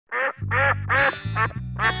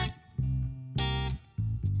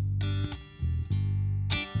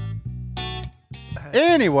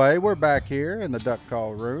Anyway, we're back here in the Duck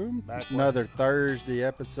Call Room. Another Thursday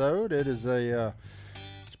episode. It's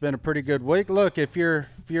been a pretty good week. Look, if you're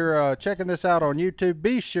checking this out on YouTube,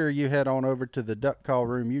 be sure you head on over to the Duck Call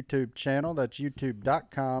Room YouTube channel. That's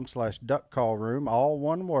youtube.com/duckcallroom, all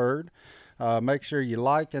one word. Make sure you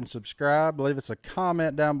like and subscribe. Leave us a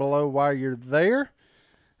comment down below while you're there.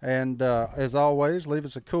 And as always, leave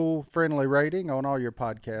us a cool, friendly rating on all your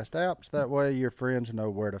podcast apps. That way your friends know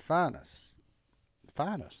where to find us.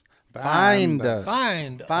 Find us. A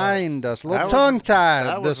little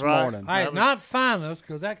tongue-tied this morning. Hey, not find us,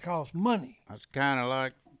 because that costs money. That's kind of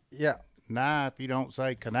like knife. You don't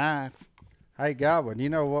say knife. Hey, Godwin, you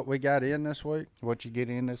know what we got in this week? What you get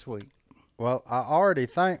in this week? Well, I already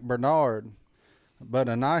thanked Bernard, but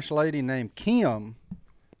a nice lady named Kim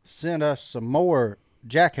sent us some more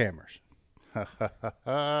jackhammers.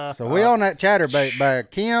 So we on that chatterbait bag.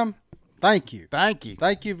 Kim, thank you. Thank you.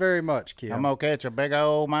 Thank you very much, Kim. I'm going to catch a big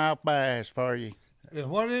old mouth bass for you. And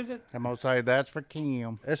what is it? I'm going to say that's for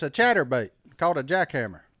Kim. It's a chatterbait called a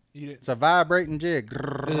jackhammer. It's a vibrating jig.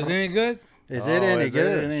 Is it any good? Is it any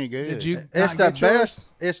good? Did you It's the best.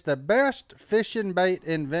 It's the best fishing bait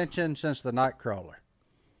invention since the Nightcrawler.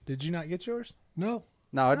 Did you not get yours? No.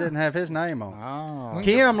 No, it didn't have his name on it. Oh.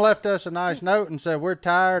 Kim left us a nice note and said, we're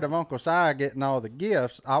tired of Uncle Si getting all the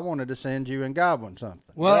gifts. I wanted to send you and Godwin something.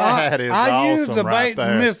 Well, That is I awesome used the right bait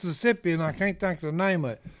there. in Mississippi, and I can't think of the name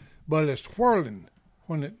of it, but it's whirling.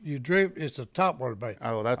 When you drip, it's a topwater bait.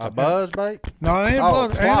 Oh, that's A buzz bait? No, it ain't Oh,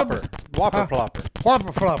 buzz. Ain't flopper. Whopper plopper.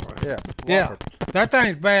 Whopper flopper. Yeah. Yeah. Whopper. That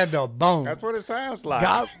thing's bad to a bone. That's what it sounds like.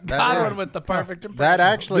 Godwin with the perfect impression. That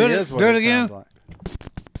actually Do it- is what do it it again? sounds like.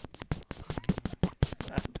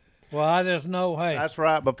 Well, I just know, hey, That's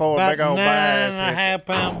right before a about big old 9.5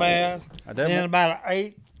 pound bass, I did then one- about an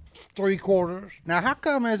 8 3/4. Now, how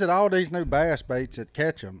come is it all these new bass baits that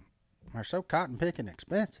catch them are so cotton picking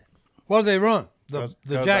expensive? What do they run? The 'Cause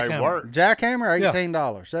they jackhammer. work. Jackhammer, Yeah.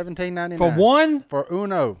 $18, $17.99. For one? For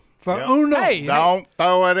Uno. For Yep. Uno. Hey, Don't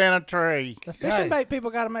throw it in a tree. the fishing bait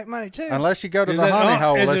people got to make money too. Unless you go to Is the it honey un-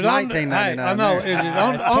 hole, is it's it under- $19.99. Hey, I know. there. Is it It's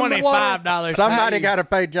underwater? $25. Somebody Hey. got to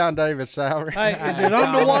pay John Davis' salary. Hey, is it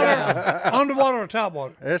underwater? Underwater or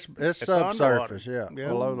topwater? It's subsurface, yeah, Yeah.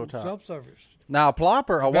 below the top. Subsurface. Now, a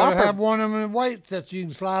plopper, a Better whopper. have one of them in weights that you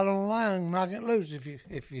can slide on the line and knock it loose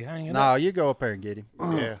if you hang it No, up. you go up there and get him.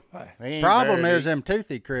 Yeah. He ain't Problem very is, deep. them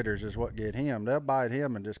toothy critters is what get him. They'll bite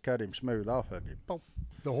him and just cut him smooth off of you. Boom.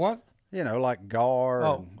 The what? You know, like gar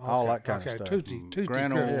Oh, and all that kind of stuff. Toothy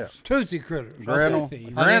Grinnell. critters. Yeah. Toothy critters. Grinnell, Toothy. I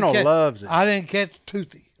didn't Grinnell catch- loves it. I didn't catch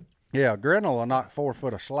toothy. Yeah, Grinnell will knock 4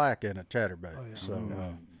 foot of slack in a chatterbait. So,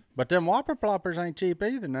 but them whopper ploppers ain't cheap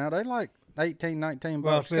either now. They like 18, 19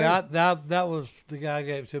 Well, bucks. see, too. that was the guy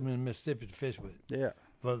gave it to me in Mississippi to fish with. Yeah.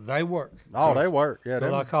 But they work. Oh, they work. Yeah,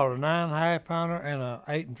 Because I them, caught a 9.5 pounder and a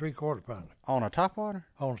 8 3/4 pounder on a topwater?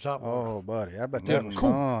 on the top. Oh, buddy, I bet that was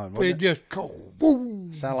fun. It wouldn't just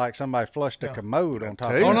boom. it? Sound like somebody flushed a commode on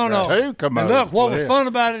top Two. of Oh it. no, no. Two And commodes. look, what was Yeah. fun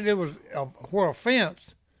about it? It was where a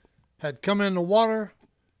fence had come in the water,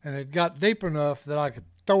 and it got deep enough that I could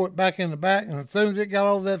throw it back in the back. And as soon as it got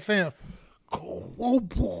over that fence,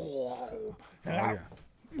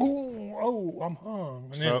 I'm hung.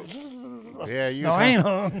 And So- then, Yeah, you no, was I ain't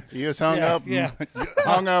hung, hung. you was hung Yeah, up, yeah.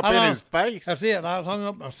 hung up I in know. his face. That's it. I was hung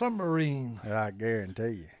up in a submarine. I guarantee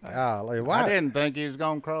you. Golly, I why? didn't think he was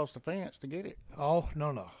going to cross the fence to get it. Oh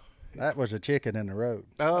no. That was a chicken in the road.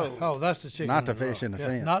 Oh, Oh, that's the chicken. Not the in fish in the rock.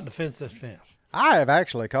 fence. Not the fence. That's fence. I have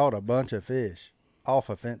actually caught a bunch of fish off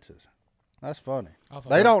of fences. That's funny.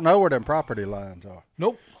 They don't know where them property lines are.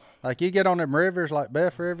 Nope. Like you get on them rivers, like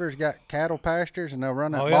Beth Rivers, got cattle pastures, and they'll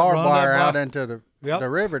run that Oh, yeah, barbed run that wire out bar- into the Yep.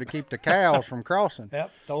 river to keep the cows from crossing.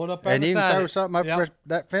 Yep. Throw it up there. And you can beside throw it. something up Yep. where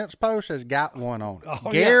that fence post has got one on it. Oh,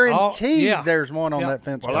 yeah. Guaranteed Oh, yeah. there's one on Yeah. that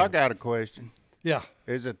fence well, I post. got a question. Yeah.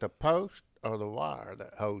 Is it the post or the wire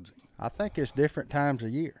that holds him? I think it's different times of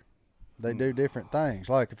year. They do different things.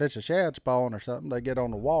 Like if it's a shad spawn or something, they get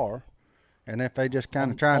on the wire. And if they just kind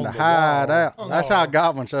of trying to on the hide wire. out, that's how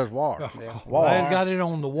Godwin says wire. I got it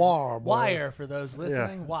on the wire. Boy. Wire for those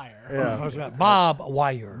listening. Wire. That's right. Bob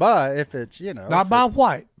Wire. But if it's, you know, Not if, Bob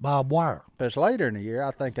White. Bob Wire. if it's later in the year, I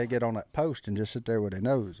think they get on that post and just sit there with their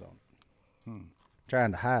nose on,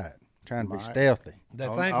 trying to hide, trying to be stealthy. They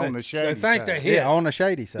On- think on they, the shady they think side. they hit. Yeah, on the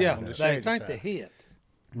shady side. Yeah, of it. they shady think side. they hit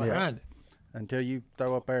behind it. Until you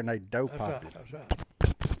throw up there and they dope That's pop right. it. That's right.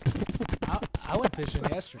 I went fishing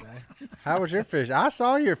yesterday. How was your fishing? I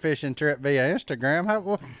saw your fishing trip via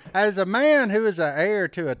Instagram. As a man who is an heir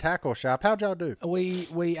to a tackle shop, how'd y'all do?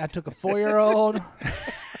 I took a 4-year-old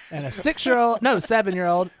and a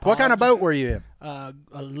 7-year-old. What kind of boat were you in?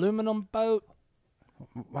 Aluminum boat.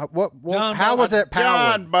 How was it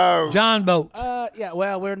powered? John boat. Yeah.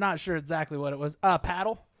 Well, we're not sure exactly what it was.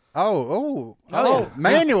 Paddle. Oh,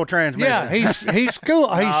 manual transmission. Yeah, he's He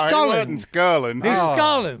sculling. wasn't sculling. He's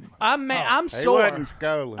sculling. I'm He sore. wasn't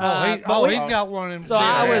sculling. He's got one of them. So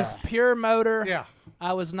I was pure motor. Yeah.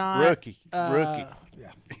 I was not Rookie.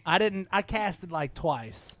 I casted like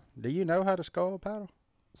twice. Do you know how to scull paddle?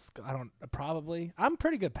 Probably. I'm a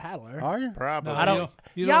pretty good paddler. Are you? Probably. I don't.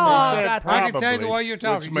 You Y'all don't know. got I can tell you the probably, way you're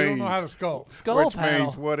talking. which You don't know means- how to scull. skull Which paddle.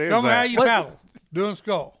 means what is Tell me how that? you What- paddle. Doing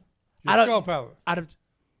skull. I don't- Skull paddle.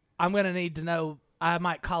 I'm gonna need to know. I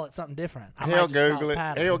might call it something different. I He'll might just call Google it.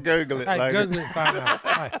 paddle. He'll Google it Hey, later. Google it. Find out.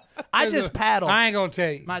 Hey, I just paddle. I ain't gonna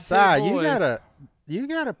tell you. My two Si, boys. you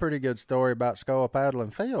got a pretty good story about scull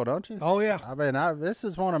paddling Phil, don't you? Oh yeah. I mean, this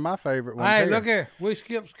is one of my favorite ones. Hey, here. look here. We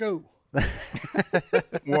skipped school.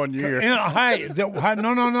 1 year. You know, hey,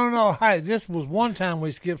 no. Hey, this was one time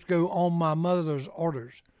we skipped school on my mother's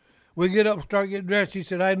orders. We get up and start getting dressed. She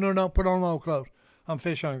said, "Hey, no, put on old clothes. I'm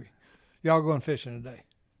fish hungry. Y'all going fishing today?"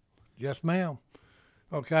 Yes, ma'am.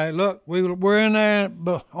 Okay, look, we're in there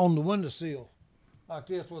on the windowsill like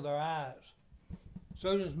this with our eyes.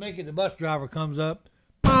 Soon as Mickey, the bus driver, comes up,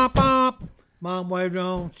 pop, pop. Mom waved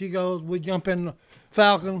on. She goes. We jump in the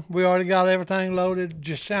Falcon. We already got everything loaded.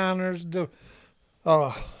 Just shiners, the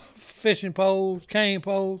fishing poles, cane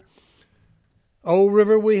poles. Old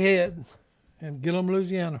River we head in Gillum,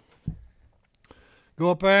 Louisiana.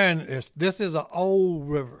 Go up there, and this is an old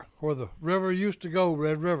river where the river used to go,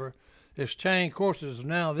 Red River. It's changed courses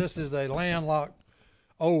now. This is a landlocked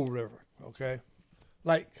old river. Okay,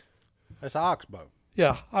 lake. It's an oxbow.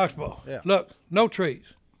 Yeah, oxbow. Yeah. Look, no trees.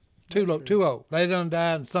 Too old. They done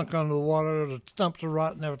died and sunk under the water. The stumps are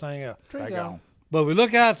rotting and everything else. They gone. But we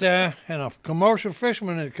look out there, and a commercial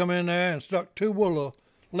fisherman had come in there and stuck 2 willow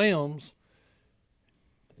limbs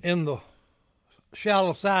in the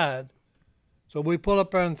shallow side. So we pull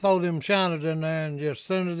up there and throw them shiners in there, and just as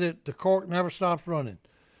soon as the cork never stops running,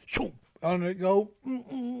 shoop, under it go.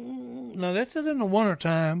 Now this is in the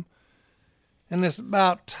wintertime, and it's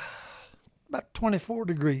about 24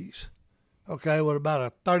 degrees. Okay, with about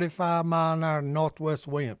a 35-mile-an-hour northwest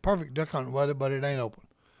wind. Perfect duck hunting weather, but it ain't open.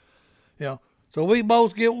 You know, so we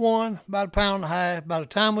both get one, about 1.5 pounds. By the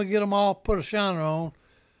time we get them all, put a shiner on,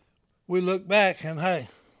 we look back, and hey,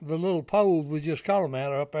 the little poles we just caught them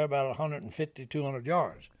at are up there about 150, 200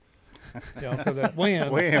 yards. You know, because that wind,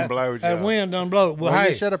 blows that y'all. wind done blow. Well, hey,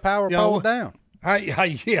 you should have power you know, poled down.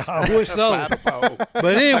 yeah, I wish so. Paddle pole.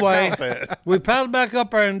 But anyway, Caught that. we paddled back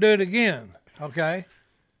up there and do it again. Okay.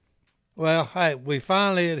 Well, hey, we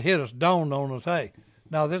finally it hit us, dawned on us. Hey,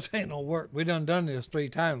 now this ain't no work. We done this 3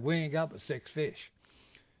 times. We ain't got but 6 fish.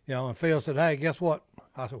 You know, and Phil said, "Hey, guess what?"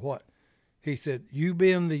 I said, "What?" He said, "You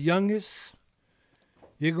being the youngest,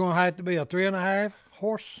 you're gonna have to be a 3.5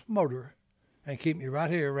 horse motor, and keep me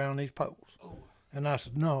right here around these poles." And I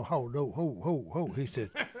said, "No, ho." He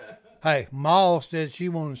said, "Hey, Ma said she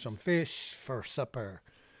wanted some fish for supper.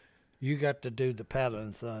 You got to do the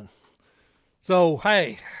paddling, son." So,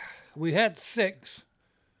 hey, we had 6.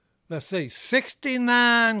 Let's see,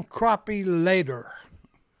 69 crappie later.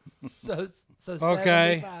 So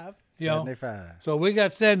Okay. 75. You know, 75. so we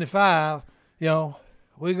got 75. You know,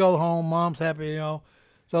 we go home. Mom's happy. You know,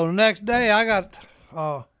 so the next day I got.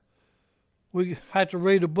 We had to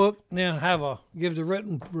read a book and then give the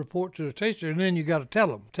written report to the teacher, and then you got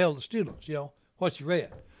to tell the students, you know, what you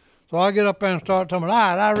read. So I get up there and start telling them, all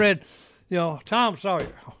right, I read, you know, Tom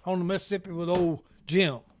Sawyer on the Mississippi with old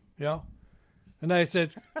Jim, you know. And they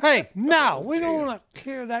said, "Hey, no, we don't want to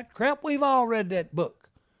hear that crap. We've all read that book,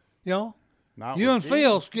 you know. Not You with and Jim.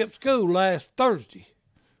 Phil skipped school last Thursday.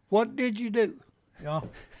 What did you do?" You know,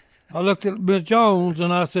 I looked at Miss Jones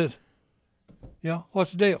and I said, "You know,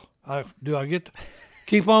 what's the deal? Do I get to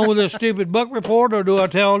keep on with this stupid book report, or do I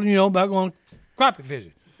tell them, you know, about going crappie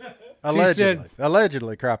fishing?"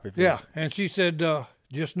 Allegedly crappie fishing. Yeah, and she said,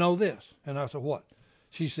 "Just know this." And I said, "What?"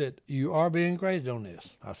 She said, "You are being graded on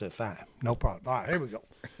this." I said, "Fine, no problem. All right, here we go."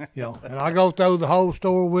 You know, and I go through the whole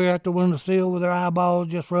store. We're at the windowsill with our eyeballs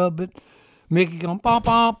just rub it. Mickey going pop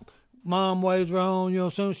pop. Mom waves her on. You know,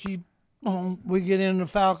 as soon as we get in the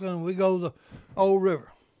Falcon and we go to the old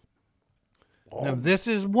river. Now this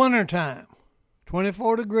is wintertime.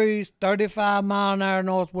 24 degrees, 35-mile-an-hour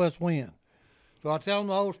northwest wind. So I tell them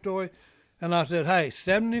the whole story, and I said, "Hey,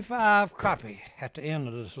 75 crappie at the end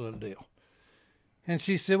of this little deal." And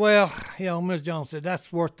she said, "Well, you know," Miss Jones said,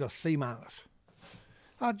 "that's worth the C-."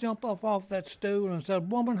 I jump off that stool and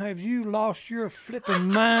said, "Woman, have you lost your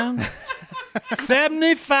flipping mind?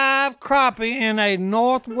 75 crappie in a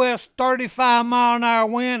northwest 35-mile-an-hour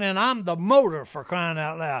wind, and I'm the motor, for crying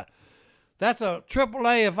out loud. That's a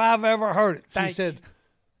AAA if I've ever heard it." She said,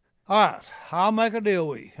 "All right, I'll make a deal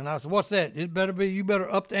with you." And I said, "What's that?" "It better be, you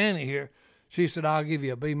better up the ante here." She said, "I'll give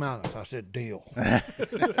you a B-." I said, "Deal."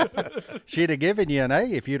 She'd have given you an A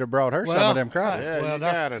if you'd have brought her some of them crappies. Yeah, well, you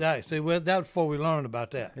got it. that was before we learned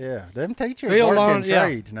about that. Yeah, them teach you Phil working learned,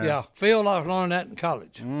 trades now. yeah, Phil learned that in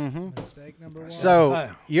college. Mistake number one. So Hey.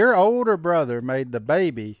 your older brother made the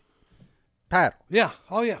baby paddle. Yeah,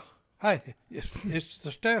 oh yeah. Hey, it's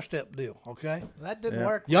the stair step deal, okay? That didn't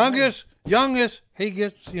work. with Youngest, he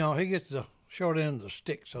gets the short end of the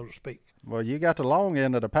stick, so to speak. Well, you got the long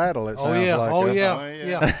end of the paddle, it sounds Yeah, like.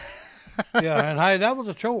 yeah. Yeah, and hey, that was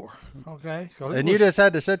a chore, okay? And you just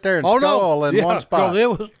had to sit there and stall in one spot. Because it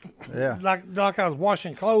was Yeah. like I was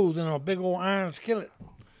washing clothes in a big old iron skillet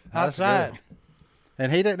outside.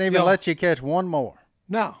 And he didn't even let you catch one more.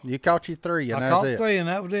 No. You caught you 3, and I that's caught it. 3, and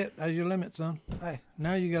that was it. That's your limit, son. Hey,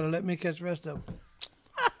 now you got to let me catch the rest of them.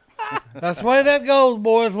 That's the way that goes,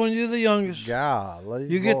 boys, when you're the youngest. Golly.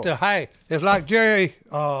 You get to, hey, it's like Jerry,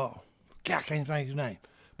 I can't think his name.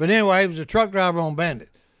 But anyway, he was a truck driver on Bandit.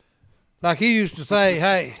 Like he used to say,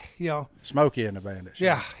 hey, Smokey in the Bandit.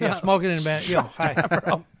 yeah, smoking in the Bandit. Hey,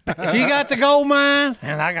 she got the gold mine,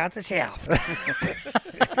 and I got the shaft.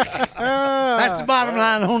 That's the bottom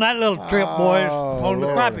line on that little trip, boys, on the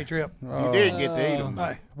crappie trip. You did get to eat them.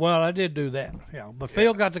 Hey, well, I did do that, but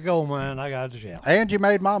Phil got the gold mine, I got the shaft. And you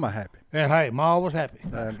made Mama happy. And hey, Ma was happy.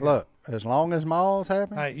 And look, as long as Ma's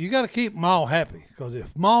happy, Hey, you got to keep Ma happy, because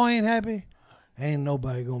if Ma ain't happy, ain't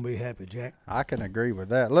nobody gonna be happy, Jack. I can agree with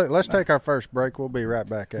that. Look, let's take our first break. We'll be right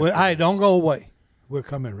back. Well, hey, don't go away. We're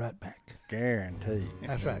coming right back. Guaranteed.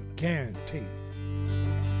 That's right, guaranteed.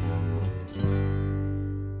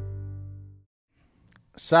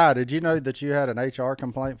 Si, did you know that you had an HR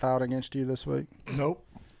complaint filed against you this week? Nope.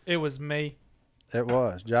 It was me. It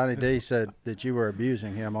was. Johnny D said that you were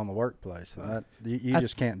abusing him on the workplace. That, you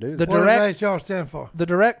just can't do The that. What direct- does HR stand for? The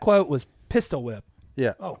direct quote was pistol whip.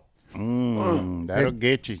 Yeah. Oh, That'll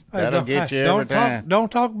get you. hey, That'll get you every time.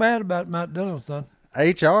 Don't talk bad about Matt Dillon, son.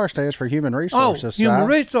 HR stands for Human Resources. Human Si.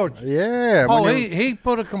 resources. Yeah. Oh, when he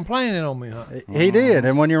put a complaint in on me, huh? He did.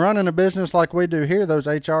 And when you're running a business like we do here, those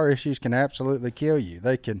HR issues can absolutely kill you.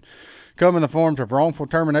 They can come in the forms of wrongful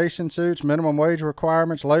termination suits, minimum wage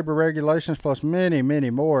requirements, labor regulations, plus many, many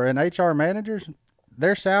more. And HR managers,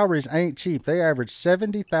 their salaries ain't cheap. They average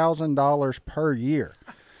 $70,000 per year.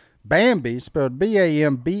 Bambee, spelled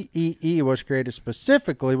B-A-M-B-E-E, was created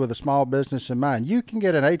specifically with a small business in mind. You can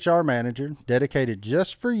get an HR manager dedicated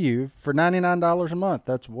just for you for $99 a month.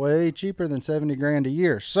 That's way cheaper than $70,000 a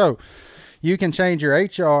year. So you can change your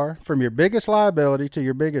HR from your biggest liability to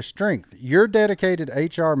your biggest strength. Your dedicated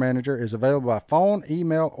HR manager is available by phone,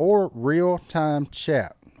 email, or real-time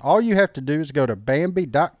chat. All you have to do is go to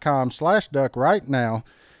Bambee.com/duck right now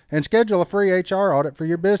and schedule a free HR audit for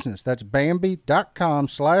your business. That's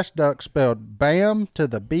Bambee.com/duck, spelled BAM to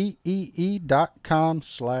the BEE.com/duck.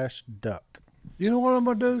 You know what I'm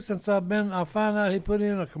gonna do since I found out he put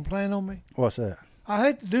in a complaint on me? What's that? I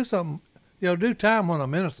hate to do something, do time when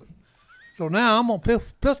I'm innocent. So now I'm gonna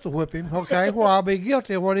pistol whip him, okay, where I'll be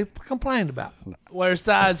guilty of what he complained about. Where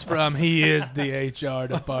Si's from, he is the HR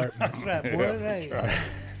department. That's right, boy. Hey.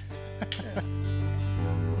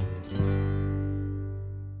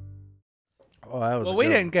 Oh, that was Well, a we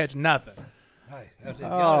good didn't catch nothing. Hey, that's it.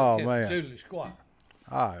 Oh, Y'all man. Doodly squat. one.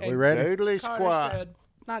 All right, we ready? Doodly Carter squat. said,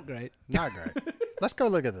 not great. Not great. Let's go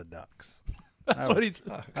look at the ducks. That's what he's.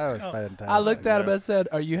 That was fantastic. I looked at him and said,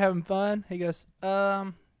 "Are you having fun?" He goes,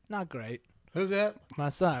 not great." Who's that? My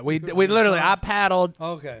son. We literally, I paddled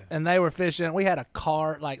Okay. and they were fishing. We had a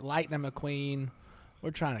cart like Lightning McQueen.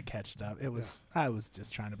 We're trying to catch stuff. It was. I was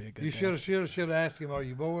just trying to be a good. You dad. should have asked him, "Are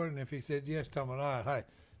you bored?" And if he said yes, tell him, "All right, hey,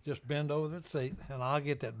 just bend over that seat, and I'll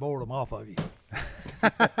get that boredom off of you."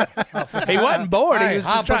 He wasn't bored. Hey, He was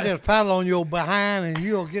I'll just put trying. this paddle on your behind, and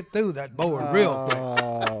you'll get through that board real quick.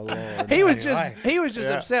 Oh, Lord. He was Hey, just. right. He was just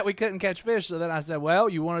Yeah. upset we couldn't catch fish. So then I said, "Well,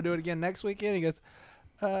 you want to do it again next weekend?" He goes,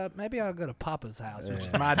 "Maybe I'll go to Papa's house," which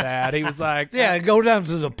is my dad. He was like, Yeah, go down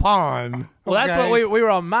to the pond. Well, that's what okay? we were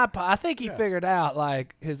on my. I think he figured out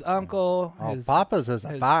like his uncle, Oh, his Papa's is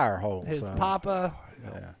a fire hole. his son. papa,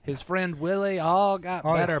 His friend Willie all got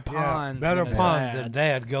better ponds. Better than his ponds dad. than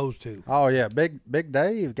Dad goes to. Oh yeah, Big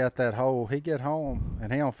Dave got that hole. He get home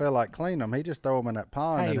and he don't feel like cleaning them. He just throw them in that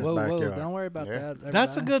pond Hey, in his whoa, backyard. don't worry about that.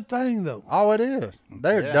 That's a everybody. good thing, though. Oh, it is.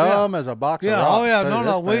 They're dumb as a box of Yeah, rocks. oh yeah, too. no,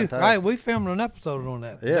 It's fantastic. we filmed an episode on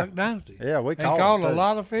that. Yeah. Duck Dynasty. Yeah, we and caught caught them, a too.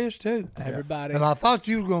 lot of fish too. Everybody. And I thought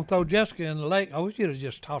you were going to throw Jessica in the lake. I wish you'd have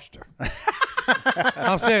just tossed her.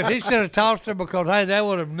 I'm serious. He should have tossed her because hey, that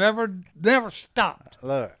would have never stopped.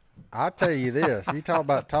 Look, I'll tell you this. You talk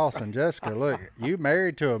about tossing Jessica. Look, you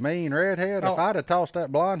married to a mean redhead. Oh. If I'd have tossed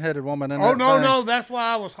that blonde-headed woman in Oh that no, thing, no, that's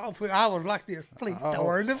why I was hoping I was like this. Please throw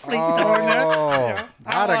her in the please throw her in there. Oh,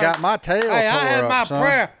 I'd have got my tail Hey, I had tore my up, son.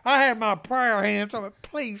 prayer. I had my prayer hands on it.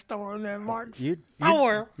 Please throw her in there, Martin. You Throw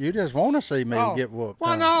her. you just want to see me get whooped.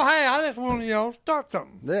 Well, huh? no, hey, I just want to start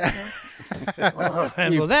something. Yeah.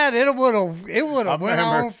 And with that, it would have went remember-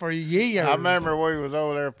 on for years. I remember we was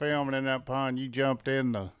over there filming in that pond. You jumped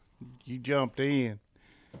in,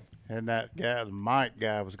 and that guy, the Mike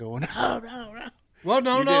guy, was going, no. Well,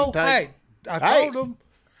 no, You no. didn't take- Hey,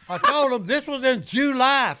 I told him this was in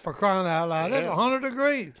July for crying out loud. It's 100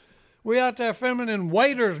 degrees. We out there filming in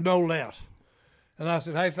waders, no less. And I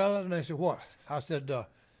said, hey, fellas. And they said, what? I said,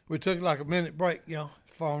 we took like a minute break,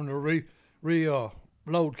 for them to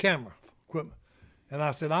reload camera equipment. And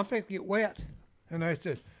I said, I'm fixing to get wet. And they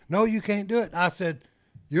said, no, you can't do it. I said,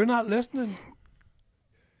 you're not listening.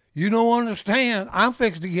 You don't understand. I'm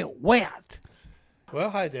fixing to get wet.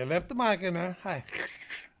 Well, hey, they left the mic in there. Hey,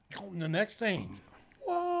 the next thing,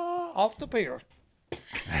 off the pier.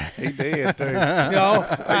 He did, too.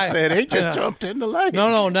 I Said he just jumped in the lake.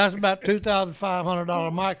 No, that's about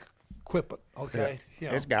 $2,500 mic equipment. Okay,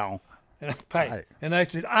 It's gone. And I paid. And they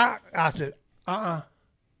said, I said, I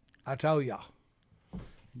told y'all.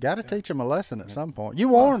 Got to teach them a lesson at some point. You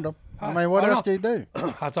warned them. I mean, what I else know. can you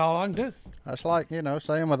do? That's all I can do. That's like,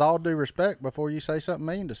 saying with all due respect before you say something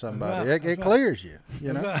mean to somebody. Right, It clears you,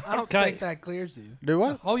 I don't think that clears you. Do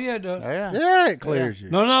what? Oh, yeah, it does. Yeah. Yeah, it clears you.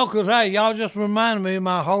 No, because, hey, y'all just reminded me of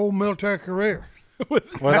my whole military career.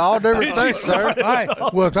 With all due respect, sir. Hey,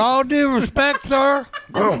 with all due respect, sir,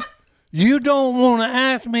 you don't want to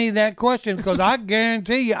ask me that question because I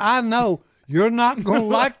guarantee you I know you're not going to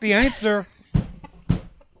like the answer.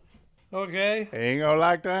 Okay? He ain't going to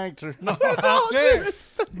like the answer. I'm serious.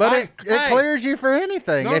 But Hey, it clears you for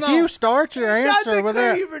anything. No, if no. you start your It answer doesn't with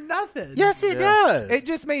clear that. you for nothing. Yes, it does. It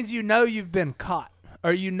just means you know you've been caught,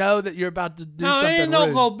 or you know that you're about to do No, it something ain't no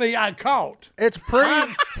rude. going to be I caught. It's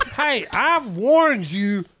pretty. Hey, I've warned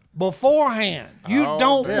you beforehand. You Oh,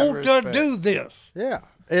 don't due want to respect. do this. Yeah.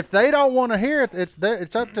 If they don't want to hear it, it's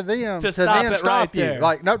up to them To to stop then it stop right you. there.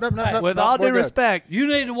 Like, no. With all due respect, You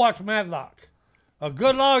need to watch Madlock. A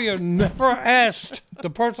good lawyer never asks the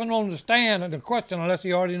person on the stand the question unless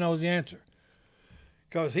he already knows the answer.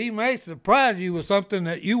 Because he may surprise you with something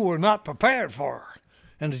that you were not prepared for.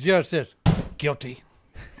 And the judge says, guilty.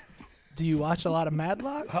 do you watch a lot of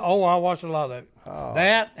Madlock? Oh, I watch a lot of that.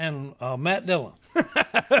 That and Matt Dillon.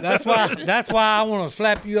 That's why I want to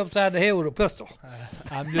slap you upside the head with a pistol.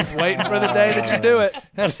 I'm just waiting for the day that you do it.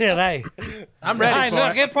 That's it, hey. I'm ready Hey, for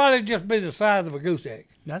look, it. it'll probably just be the size of a goose egg.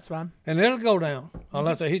 That's fine. And it'll go down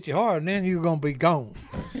unless I hit you hard, and then you're going to be gone.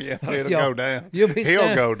 Yeah, it'll Yo, go down. He'll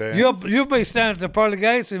go down. You'll be standing at the pearly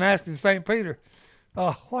gates and asking St. Peter,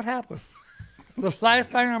 what happened? The last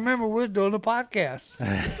thing I remember we was doing a podcast.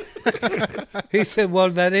 He said, well,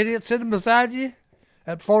 that idiot sitting beside you,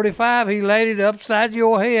 at 45, he laid it upside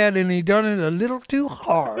your head, and he done it a little too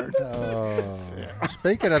hard.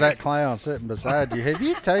 Speaking of that clown sitting beside you, have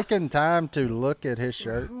you taken time to look at his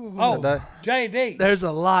shirt? today? JD, There's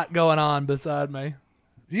a lot going on beside me.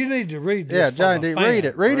 you need to read this. Yeah, for Johnny, the read fans.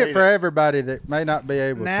 it. Read it Read for it. everybody that may not be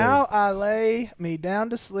able Now to. I lay me down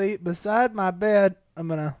to sleep beside my bed. I'm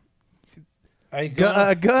gonna Hey, a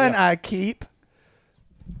gun. gun I keep.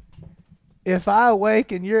 If I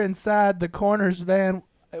awake and you're inside the Corners van,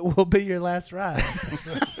 it will be your last ride.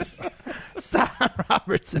 Simon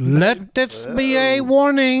Robertson. Let this be a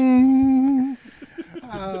warning.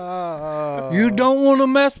 You don't want to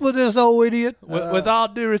mess with this old idiot. With all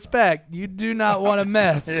due respect, you do not want to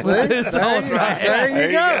mess with this old right. There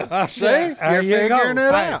you go. See? There You're you go. figuring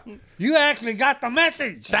it Hey, out. You actually got the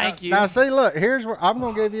message. Thank you. Now, see, look, here's where I'm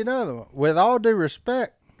going to give you another one. With all due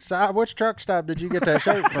respect, Si, which truck stop did you get that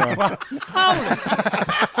shirt from?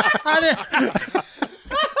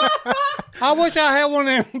 I wish I had one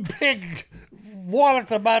of them big wallets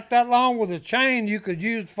about that long with a chain you could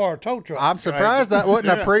use for a tow truck. I'm surprised that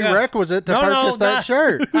wasn't a prerequisite to purchase that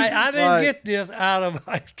shirt. I didn't Like- get this out of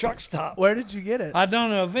a truck stop. Where did you get it? I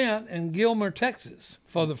done an event in Gilmer, Texas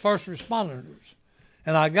for the first responders.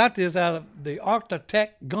 And I got this out of the Arctitech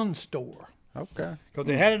gun store. Okay. Because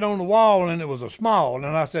they had it on the wall, and it was a small. And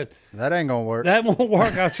I said, That ain't going to work. that won't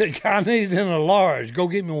work. I said, I need it in a large. Go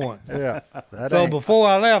get me one. Yeah. That So ain't. before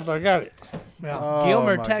I left, I got it. Yeah. Oh,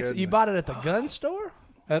 Gilmer, my Texas. You goodness. bought it at the gun store?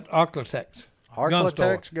 At Arctitech.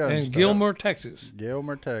 Arctitech's gun in store. Gilmer, Texas.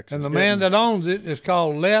 Gilmer, Texas. And the man that owns it is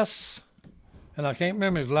called Les, and I can't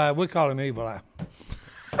remember his last. We call him Evil Eye.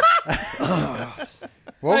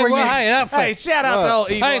 What hey, were well, you? hey, that Hey, shout out to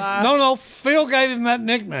old Evil Hey, Eye. no, Phil gave him that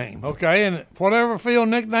nickname, okay? And whatever Phil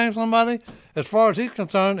nicknames somebody, as far as he's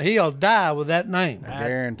concerned, he'll die with that name. I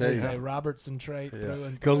guarantee It's you. a Robertson trait through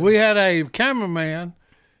and Because we had a cameraman,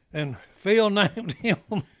 and Phil named him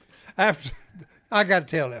after. I got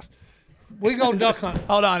to tell this. We go duck hunting.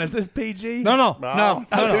 Hold on, is this PG? No.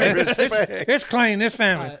 It's clean. It's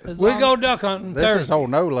family. As We long- go duck hunting This Thursday. is whole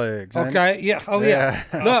no legs. ain't it? Okay, yeah. Oh, yeah.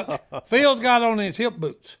 Look, Phil's got on his hip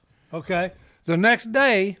boots. Okay. The next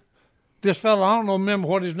day, this fella, I don't remember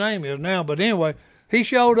what his name is now, but anyway, he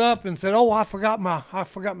showed up and said, "Oh, I forgot my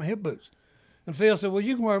hip boots." And Phil said, "Well,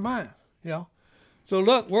 you can wear mine." You know. So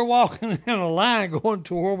look, we're walking in a line going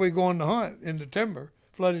to where we're going to hunt in the timber,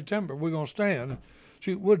 flooded timber. We're going to stand and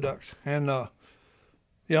shoot wood ducks. And, you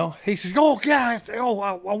know, he says, "Oh, guys, I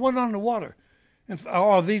went underwater." And,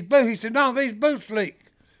 these boots. He said, "No, these boots leak."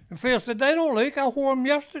 And Phil said, "They don't leak. I wore them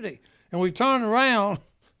yesterday." And we turned around.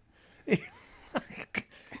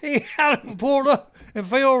 He had him pulled up, and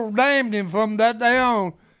Phil named him from that day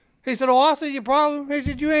on. He said, "Oh, I see your problem." He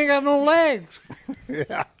said, "You ain't got no legs."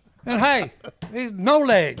 Yeah. And hey, he's no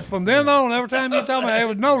legs. From then on, every time you tell me, there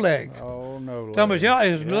was no legs. Oh, no legs. Tell me, y'all,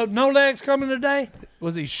 is no legs coming today?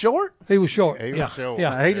 Was he short? He was short. He was yeah. short.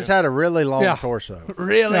 Yeah. He just had a really long Yeah. torso.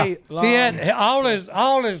 Really? Yeah. He had all his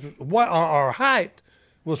our height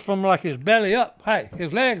was from like his belly up. Hey,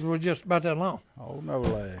 his legs were just about that long. Oh, no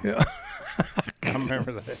legs. Yeah. I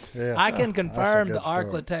remember that. Yeah. I can confirm good the story.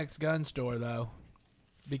 Arctitech's gun store, though.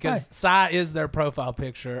 Because Cy is their profile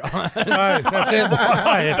picture. Right, that's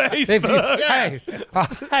it. Facebook.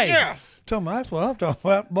 Hey, yes. Tell me, that's what I'm talking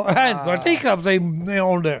about. Boy, hey, my teacups even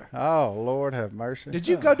on there. Oh, Lord have mercy. Did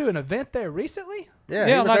you go to an event there recently? Yeah,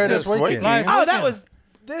 Yeah, he was like there this this weekend. Like- Oh, that weekend. was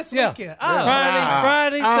this Yeah. weekend. Oh,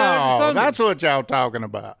 Friday, Saturday, Oh, Sunday. that's what y'all talking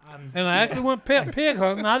about. And I actually went pig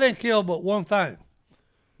hunting. I didn't kill but one thing.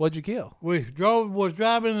 what'd you kill? We was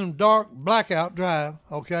driving in dark blackout drive,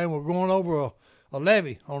 okay, and we're going over a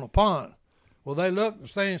levee on a pond. Well, they looked and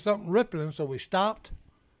saying something rippling, so we stopped.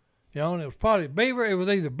 You know, and it was probably beaver. It was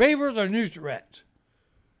either beavers or newt rats.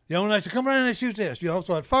 You know, and they said, "Come around and shoot this." You know,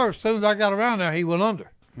 so at first, as soon as I got around there, he went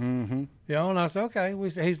under. Mm-hmm. You know, and I said, "Okay." He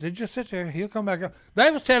said, "Just sit there. He'll come back up." They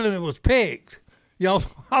was telling me it was pigs. You know, so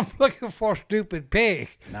I'm looking for a stupid pig.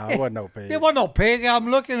 No, it wasn't no pig. It wasn't no pig.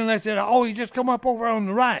 I'm looking, and they said, "Oh, you just come up over on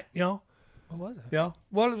the right." You know. What was it? Yeah.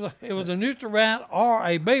 Well, it was a newt rat or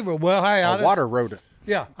a beaver. Well, hey, I A just, water rodent.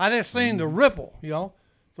 yeah, I just seen the ripple, you know.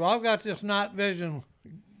 So I've got this night vision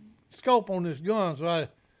scope on this gun, so I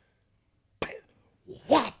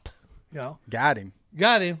whop, you know, Got him.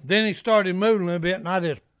 got him. Then he started moving a little bit, and I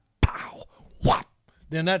just pow, whop.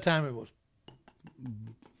 Then that time it was,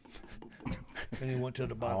 and he went to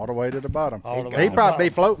the bottom. All the way to the bottom. All the way He'd to probably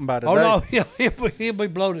the be floating by today. Oh no, he'll be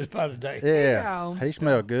bloated by the day. Yeah. He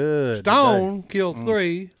smelled good. Stone killed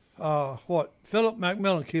three. Philip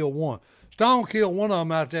McMillan killed one. Stone killed one of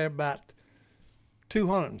them out there about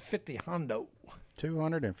 250 hundo.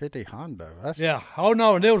 250 Hondo. That's Yeah. Oh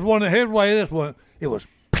no, and there was one his way. This one, it was.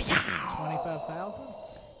 25,000?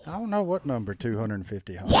 I don't know what number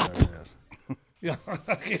 250 Hondo is. Yeah.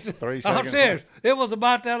 3 I'm seconds. serious. It was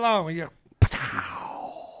about that long. Yeah.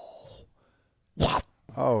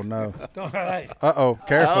 Oh no. Hey, Uh-oh.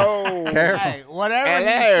 Careful. Oh, Careful. Hey, whatever Hello.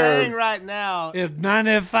 he's saying right now it's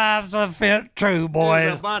 95% true, is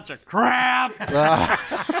boys. a bunch of crap.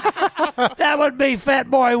 That would be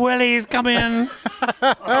Fat Boy Willie's come in.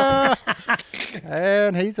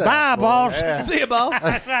 And he's out. Bye, boss. See you, boss.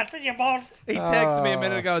 That's right. See you, boss. He texted me a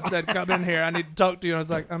minute ago and said, "Come in here. I need to talk to you." And I was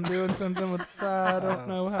like, "I'm doing something with Cy. I don't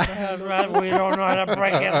know how to That's handle it." right. We don't know how to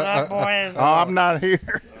break it up, boys. Oh, I'm not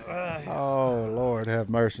here. Oh, Lord have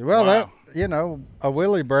mercy. Well, that, you know, a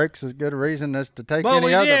Willie break's as good a reason as to take But any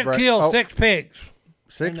we other did break. kill Oh, 6 pigs.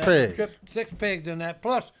 six in that pigs. trip. 6 pigs in that,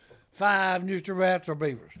 plus 5 newt rats or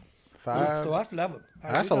beavers. Five. So that's 11.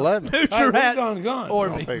 That's 11. Hey, we Rats done gun. or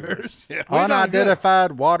Beavers. beavers. Yeah.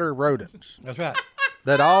 Unidentified water rodents That's right.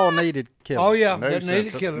 that all needed killing. Oh, yeah. That needed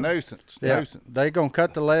Nuisance. killing. Nuisance. Yeah. Nuisance. They going to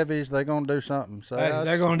cut the levees. They going to do something. So Hey, that's-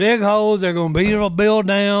 they're going to dig holes. They're going to build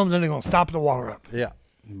dams, and they're going to stop the water up. yeah.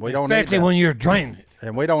 We don't need Especially that. when you're draining it.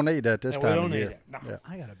 And we don't need that this And time we don't of need year. it. No. Yeah.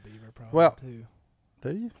 I got a beaver problem Well, too.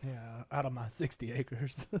 Do you? Yeah, out of my 60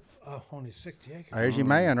 acres. Oh, only 60 acres. There's your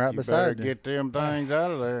man right You better beside you. get them things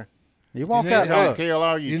out of there. You walk need out. to Don't Look, kill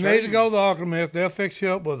all your You trees. need to go to the Archimeth. They'll fix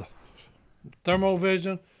you up with thermal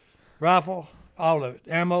vision, rifle, all of it,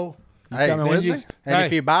 ammo. hey, coming Then with you- me? and hey,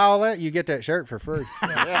 if you buy all that, you get that shirt for free. There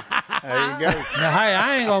you go. now, hey,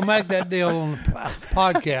 I ain't gonna make that deal on the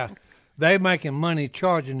podcast. They making money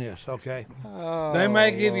charging this, okay? They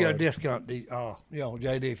may give you a discount.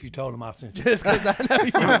 JD, if you told them I sent you Just because I know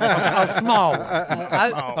you. a small one,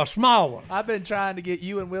 a small one. I've been trying to get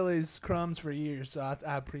you and Willie's crumbs for years, so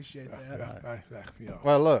I appreciate that. Yeah.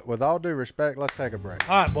 Well, look, with all due respect, let's take a break.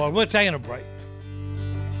 All right, boys, we're taking a break.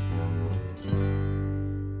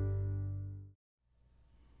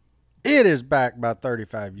 It is backed by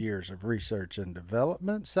 35 years of research and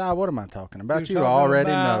development. Si, what am I talking about? You're You talking already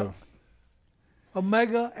about- know.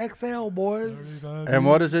 Omega XL, boys. And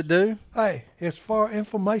what does it do? Hey, it's for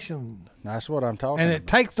information, That's what I'm talking and about. it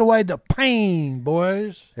takes away the pain,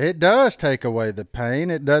 boys. It does take away the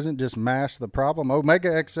pain. It doesn't just mask the problem.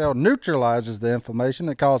 Omega XL neutralizes the inflammation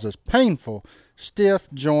that causes painful, stiff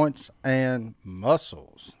joints and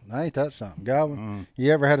muscles. Now, ain't that something, Godwin?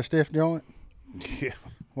 You ever had a stiff joint? Yeah.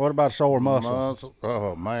 What about sore muscle? Muscle.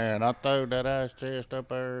 Oh, man. I throwed that ice chest up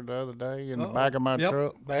there the other day in the back of my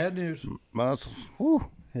truck. Bad news. Muscles.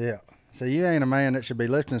 Yeah. So you ain't a man that should be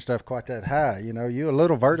lifting stuff quite that high. You know, you a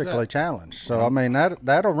little vertically challenged. So I mean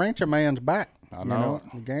that'll wrench a man's back. I know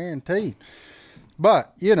guaranteed.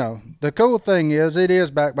 But you know, the cool thing is it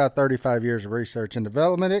is backed by 35 years of research and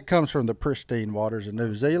development. It comes from the pristine waters of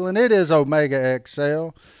New Zealand. It is Omega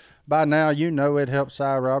XL. By now, you know it helps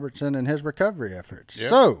Cy Robertson in his recovery efforts. Yep.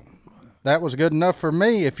 So that was good enough for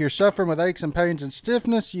me. If you're suffering with aches and pains and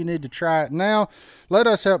stiffness, you need to try it now. Let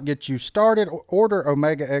us help get you started. Order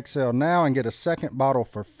Omega XL now and get a second bottle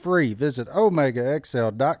for free. Visit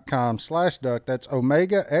OmegaXL.com/duck. That's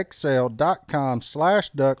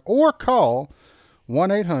OmegaXL.com/duck or call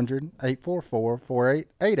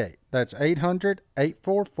 1-800-844-4888. That's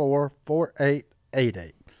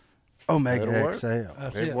 800-844-4888. Omega That'll work. XL.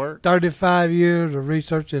 That's It it. worked. 35 years of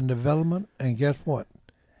research and development, and guess what?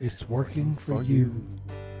 It's working for you.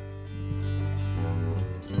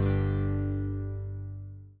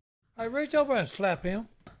 Hey, reach over and slap him.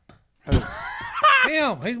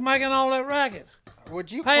 Him. He's making all that racket.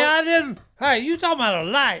 Would you Hey, quit? I didn't. Hey, you talking about a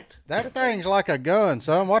light? That thing's like a gun,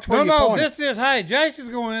 son. Watch where No, you no, point it. this is, hey,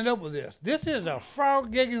 Jason's going to end up with this. This is a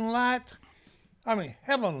frog-gigging light. I mean,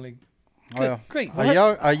 heavenly. Well, Great.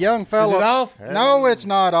 a young Is fellow. it off? No, it's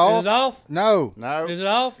not off. Is it off? No. No. Is it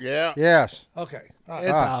off? Yeah. Yes. Okay. All right.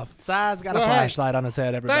 It's off. Si's got Well, a hey, flashlight on his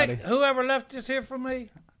head, everybody. Thank whoever left this here for me.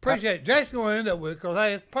 Appreciate it. Jason's going to end up with it because,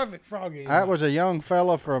 hey, it's perfect froggy. That was a young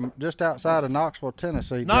fella from just outside of Knoxville,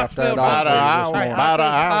 Tennessee. dropped Knoxville. that off About an for you hour. this Hey, morning. About an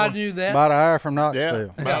hour. I knew that. About an hour from Yeah.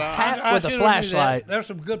 Knoxville. About an hour. I with a should've knew that. flashlight. There's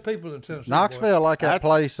some good people in Tennessee. boy. Knoxville, like that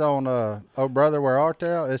place on Oh Brother, Where Art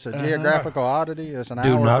Thou? It's a geographical oddity. It's an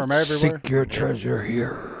hour from everywhere. your treasure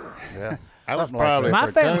here. Yeah. That was Something like probably that. My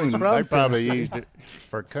for family's coon. from They probably Tennessee. used it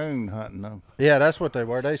for coon hunting, though. Yeah, that's what they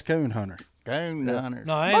were. They's coon hunter. Coon hunters.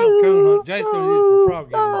 No, I ain't no coon hunt. Jason's going to use it for frog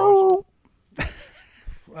game, boys.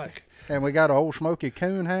 Right. And we got an old Smoky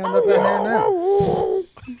coon hound up in here now.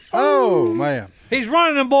 Oh, man. He's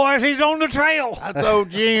running them, boys. He's on the trail. That's old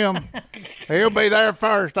Jim. He'll be there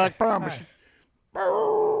first, I promise you.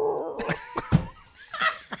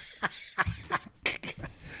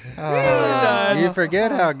 You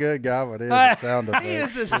forget how good Godwin is at sound He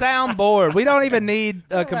effects. is a soundboard. We don't even need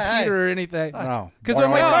a computer or anything. No. Because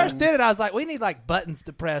when we Wow. first did it, I was like, we need like buttons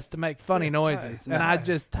to press to make funny noises. And I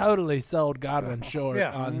just totally sold Godwin short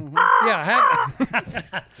Yeah. on. Yeah,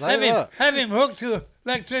 Lay it up. have him hooked to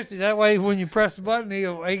electricity. That way, when you press the button,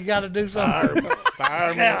 he got to do something.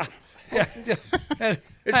 Fireman. Yeah. And,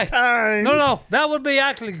 It's hey, time. no, that would be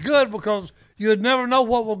actually good because you'd never know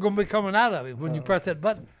what was going to be coming out of it when you press that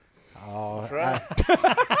button. That's right.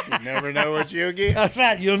 You never know what you'll get. That's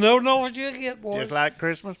right. You'll never know what you get, boy. Just like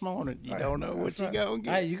Christmas morning. You don't know what you're going to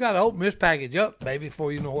get. Hey, you got to open this package up, baby,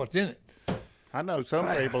 before you know what's in it. I know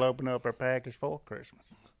some people open up their package for Christmas.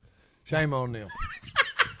 Shame on them.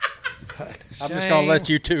 I'm just going to let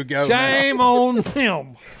you two go now. Shame on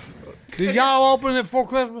them. Did y'all open it for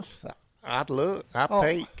Christmas? I'd look. I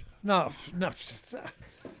peek. No.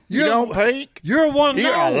 You don't peek? You're one.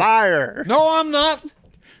 You're a liar. No, I'm not.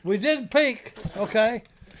 We didn't peek. Okay.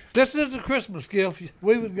 This is the Christmas gift.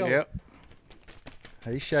 We would go. Yep.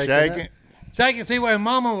 He's shaking Shake it. it. Shake and see when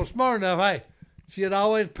Mama was smart enough. Hey, she'd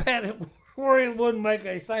always pat it where it wouldn't make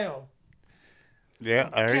a sound. Yeah,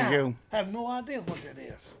 there you go. I have no idea what that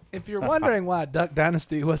is. If you're wondering why Duck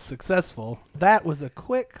Dynasty was successful, that was a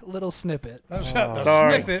quick little snippet. That's a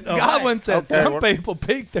sorry. snippet of Godwin said Okay, some well- people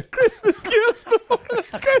peek their Christmas gifts before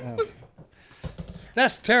Christmas.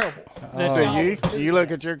 That's terrible. Do you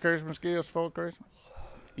look at your Christmas gifts for Christmas?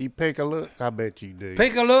 You pick a look? I bet you do.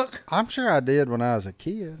 Take a look. I'm sure I did when I was a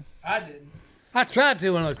kid. I didn't. I tried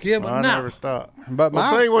to when I was a kid, but I no. never stopped. But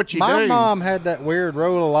Well, see what you my do. mom had that weird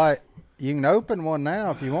rule of like, you can open one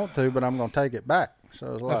now if you want to, but I'm going to take it back.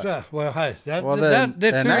 So it's like, That's right. Well, hey, Well, then-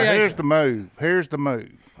 that's and two that- Here's the move. Here's the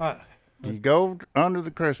move. All right. You go under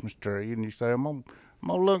the Christmas tree and you say, I'm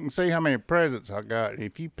gonna look and see how many presents I got.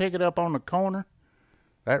 If you pick it up on the corner,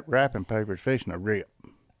 that wrapping paper is fixing to rip.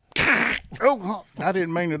 Oh, I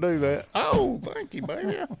didn't mean to do that. Oh, thank you,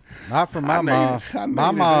 baby. not from my I need- mom. I need My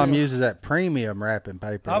to mom do it. uses that premium wrapping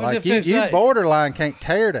paper. I was Like just you, gonna you say. borderline can't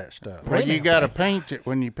tear that stuff. Well, you got to paint it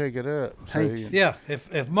when you pick it up. See? Yeah,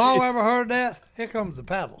 if Ma ever heard that, here comes the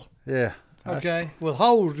paddle. Yeah. Okay, with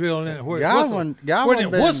holes drilled in it where Godwin the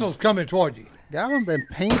been- whistle's coming toward you. Godwin been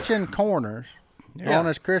pinching corners on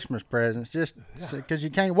his Christmas presents just because you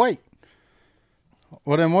can't wait.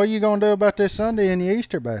 Well, then what are you going to do about this Sunday in your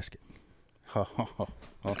Easter basket? Yeah,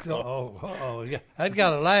 that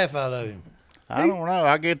got a laugh out of him. I don't know.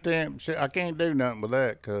 I get them. I can't do nothing with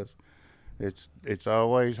that because it's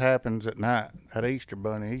always happens at night. That Easter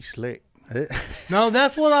bunny, he's slick. No,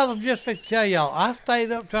 that's what I was just fixing to tell y'all. I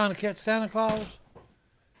stayed up trying to catch Santa Claus,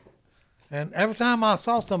 and every time I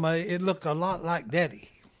saw somebody, it looked a lot like Daddy.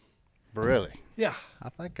 Really? Yeah. I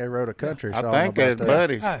think they wrote a country I song think about it's that.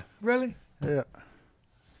 buddies. Hey, really? Yeah.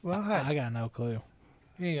 Well, I hey, got no clue.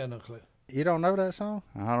 you ain't got no clue. You don't know that song?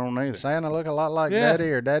 I don't need it. Santa look a lot like Yeah.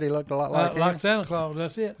 Daddy, or Daddy looked a lot like him? Like Santa Claus,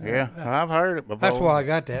 that's it. Yeah, I've heard it before. That's where I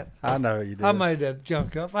got that. I know you did. I made that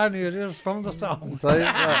junk up. I knew it was from the song. See?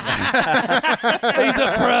 I He's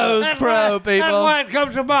a pro, That's people. why it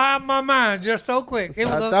comes to my mind just so quick. It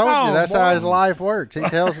was a told song. you that's boy. how his life works. He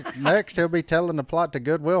tells next he'll be telling the plot to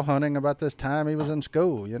Goodwill Hunting about this time he was in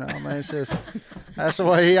school. You know, I mean, it's just that's the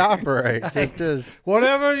way he operates. It's just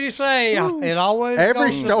Whatever you say, it always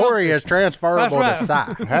every goes to story is transferable That's to right.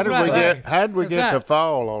 sci. How did we get That's to right.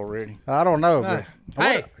 fall already? I don't know. something. But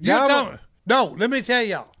Hey, you Godwin- tell me. No, let me tell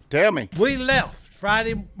y'all. Tell me. We left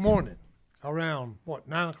Friday morning around,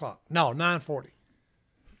 9 o'clock? No, 9:40.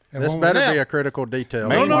 And this when we better left- be a critical detail.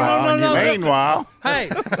 No, no. Meanwhile, Hey,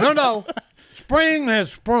 no. Spring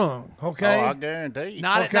has sprung, okay? oh, I guarantee you.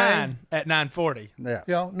 Not Okay. at 9, at 9:40. Yeah,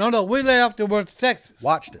 No, we left and went to Texas,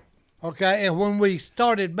 watched it. okay? And when we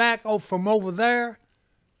started back from over there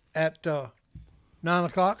at 9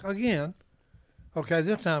 o'clock again, okay,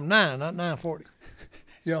 this time 9, not 9:40.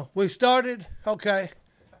 We started, okay,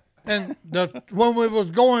 and when we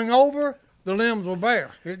was going over, the limbs were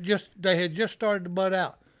bare. They had just started to bud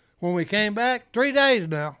out. When we came back, 3 days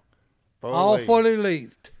now, all fully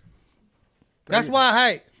leaved. That's why,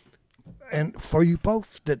 hey, and for you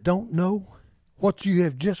folks that don't know, what you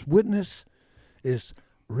have just witnessed is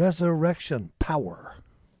resurrection power.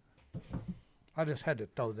 I just had to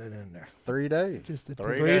throw that in there. 3 days. Just a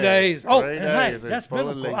 3 3 days. Oh, 3 and hey, days, that's it's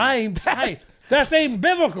fully biblical. legal. That's even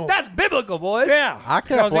biblical. That's biblical, boys. yeah. I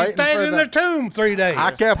kept 'Cause he waiting stayed for in the- the tomb 3 days.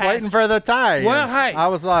 I kept waiting for the tie. Well, hey. I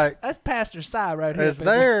was like, That's Pastor Si right here. it's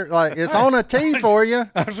people. there, like it's on a tee for you,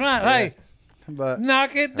 That's right. Hey, but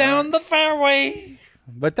knock it down the fairway.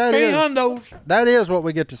 that 3 is hundos. that is what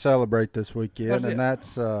we get to celebrate this weekend, That's and it.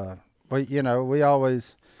 that's we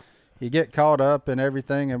always you get caught up in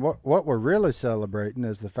everything, and what we're really celebrating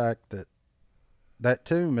is the fact that that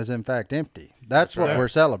tomb is in fact empty. That's what right. we're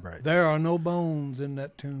celebrating, There are no bones in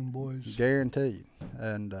that tomb, boys. guaranteed.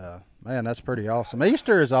 And man, that's pretty awesome.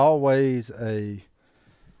 Easter is always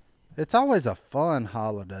it's always a fun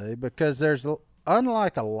holiday because there's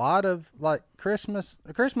unlike a lot of like Christmas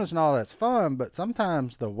and all that's fun, but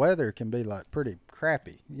sometimes the weather can be like pretty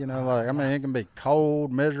crappy. Like I mean it can be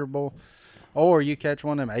cold, miserable, or you catch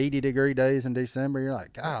one of them 80-degree days in December. You're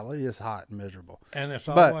like, golly, it's hot and miserable. And it's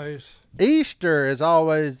But- always Easter is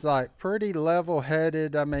always like pretty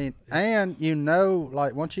level-headed. I mean, and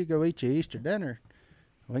like once you go eat your Easter dinner,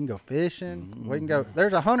 we can go fishing. We can go.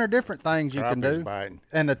 There's 100 different things you can Crappie's do, biting.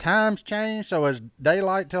 and the times change. So it's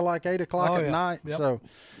daylight till like 8 o'clock Oh, at yeah. night. Yep. So,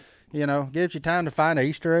 gives you time to find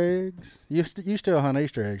Easter eggs. You still hunt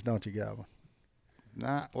Easter eggs, don't you, Godwin? He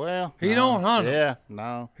no. don't hunt 'em. Yeah,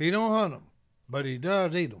 no. he don't hunt them, but he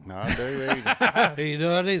does eat them. No, I do either. He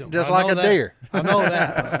does eat them. Just like a deer. I know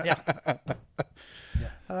that.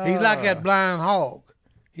 Yeah. He's like that blind hog.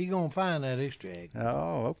 He gonna find that Easter egg.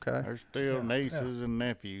 Oh, okay. There's still nieces and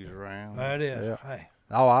nephews around. There it is. Yeah. Hey,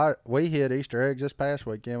 We hit Easter eggs this past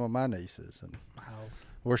weekend with my nieces, and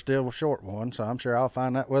we're still short one, so I'm sure I'll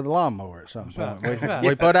find that with a lawnmower at some point.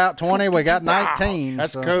 We put out 20, we got 19.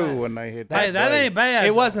 That's so. cool when they hit that. Hey, that ain't bad.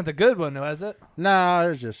 It wasn't the good one, was it? No, it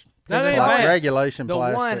was just That ain't like bad. regulation The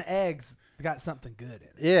plastic. one egg's got something good in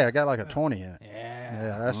it. Yeah, it got like a 20 in it. Yeah.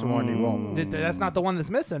 Yeah, that's the one you want. That's not the one that's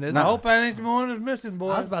missing, is I it? hope that ain't the one that's missing,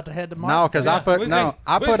 boy. I was about to head to No, Martin's. because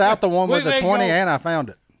I put out the one with the 20 and I found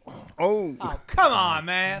it. Oh, Oh, come on,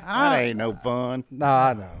 man. that ain't no fun. No,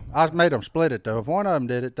 I know. I made them split it though. If one of them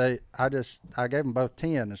did it, I gave them both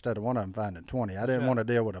 10 instead of one of them finding 20. I didn't want to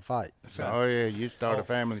deal with a fight. Oh yeah, you start a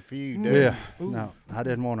family feud, dude. Yeah, no, I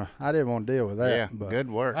didn't want to deal with that. Yeah, but good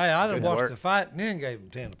work. Hey, I done Good watched work. the fight and then gave them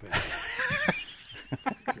 10 apiece.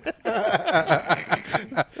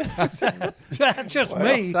 That's just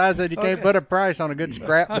me. Besides that, you can't put a price on a good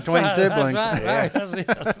scrap between siblings. That's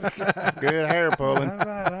right. Good hair pulling.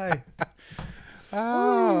 That's right. Hey.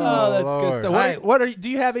 Oh, that's good Lord. stuff. Hey. What are you, do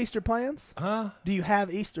you have Easter plans? Huh? Do you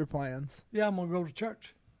have Easter plans? Yeah, I'm going to go to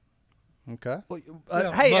church. Okay,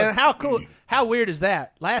 Yeah, Hey, but- and how cool, how weird is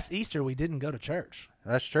that? Last Easter, we didn't go to church.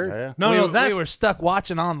 that's true. Yeah. No, we that's were stuck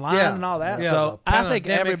watching online and all that. Yeah, So the I think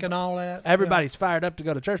pandemic and all that. everybody's fired up to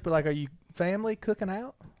go to church. But like, are you family cooking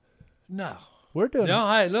out? No. We're doing it. No,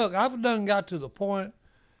 hey, look, I've done got to the point,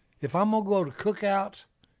 if I'm going to go to cookout,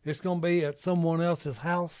 it's going to be at someone else's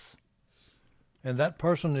house. And that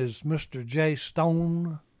person is Mr. J.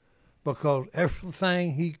 Stone, because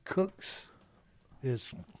everything he cooks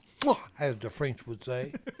is, as the French would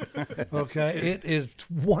say. Okay, it is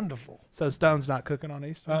wonderful. So Stone's not cooking on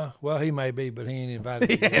Easter. Well, he may be, but he ain't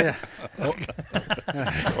invited me. Yeah.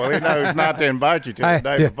 Well, he knows not to invite you to the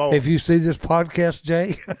day before. If you see this podcast,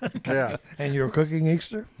 Jay, Yeah. and you're cooking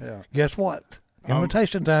Easter, Yeah. guess what?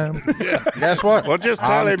 Invitation time. Guess what? well, just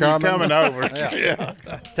tell him you're coming over. Yeah.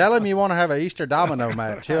 Tell him you want to have an Easter domino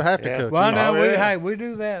match. He'll have to Yeah. cook. Well, you. no, yeah. we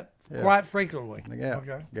do that quite frequently. Yeah,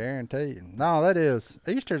 Okay. guaranteed. No, that is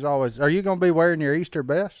Easter's always. Are you going to be wearing your Easter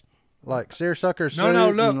best, like seersucker suit? No,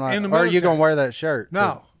 look, and like, in the or are you military. going to wear that shirt?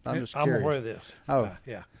 No, I'm just I'm curious. gonna wear this. Oh.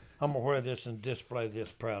 Yeah, I'm gonna wear this and display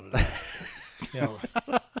this proud of that. You know,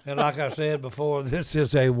 and like I said before, this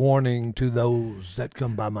is a warning to those that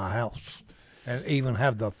come by my house and even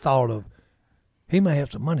have the thought of, he may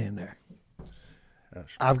have some money in there.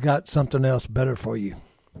 I've got something else better for you.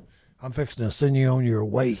 I'm fixing to send you on your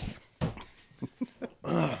way.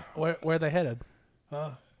 Where are they headed?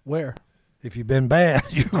 Where? If you've been bad,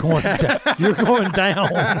 you're going down.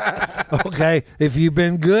 Okay. If you've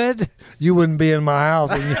been good, you wouldn't be in my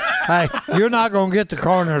house. And hey, you're not going to get the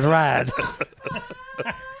coroner's ride.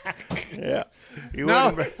 Yeah. You No,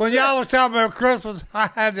 wouldn't when y'all was talking about Christmas,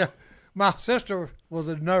 my sister was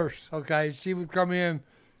a nurse. Okay, she would come in,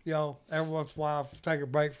 every once in a while, take a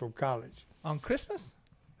break from college, On Christmas?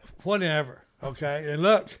 whatever. Okay, and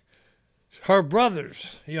look. Her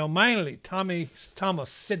brothers, mainly Thomas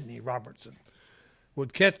Sidney Robertson,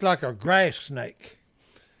 would catch like a grass snake.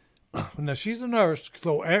 Now, she's a nurse,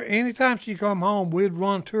 so anytime she come home, we'd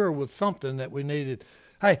run to her with something that we needed.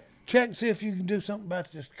 Hey, check and see if you can do something about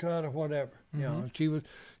this cut or whatever. And she would,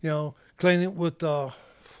 clean it with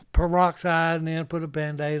peroxide and then put a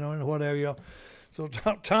Band-Aid on it or whatever, So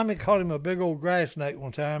Tommy caught him a big old grass snake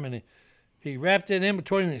one time, and he wrapped it in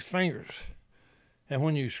between his fingers. And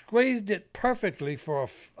when you squeezed it perfectly for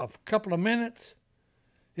a couple of minutes,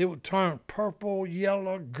 it would turn purple,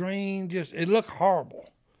 yellow, green. It looked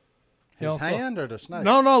horrible. His hand or the snake?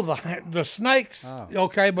 No, the snakes. Oh.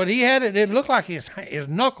 Okay, but he had it. It looked like his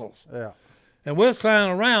knuckles. Yeah. And we was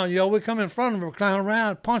climbing around. We come in front of him, climbing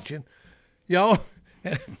around, punching.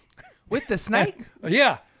 With the snake?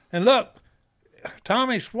 Yeah. And look,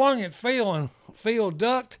 Tommy swung at Phil, and Phil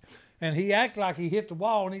ducked. And he acted like he hit the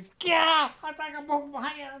wall, and he's, I think I broke my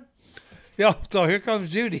hand. So here comes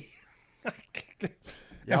Judy.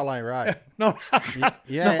 Y'all ain't right. No,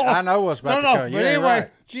 Yeah, I know what's about to no. come. But You ain't anyway, right.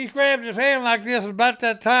 she grabbed his hand like this. About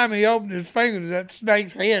that time, he opened his fingers, that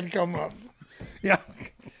snake's head come up.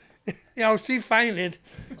 She fainted.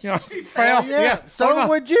 She fell. Yeah. So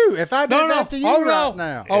would you if I did that to you right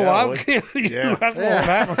now? Oh, Yeah, I'll we- kill you. yeah. That's what would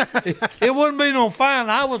happen. It wouldn't be no fine.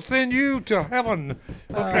 I would send you to heaven.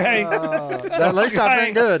 Okay. At least I've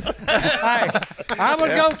been good. Hey, I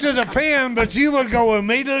would go to the pen, but you would go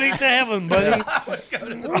immediately to heaven, buddy.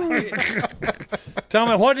 Tell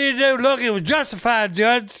me, what did you do? Look, it was justified,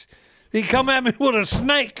 Judge. He come at me with a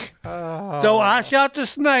snake. So I shot the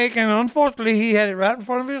snake, and unfortunately, he had it right in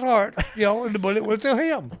front of his heart, and the bullet went to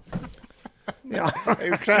him. He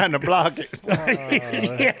was trying to block it.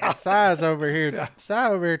 Si's over here. Si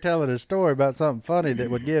over here telling a story about something funny that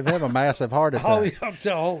would give him a massive heart attack. Oh,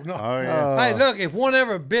 yeah. Oh, no. Oh, yeah. Hey, look, if one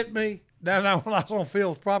ever bit me down there when I was on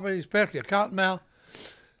Phil's property, especially a cottonmouth,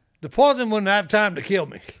 the poison wouldn't have time to kill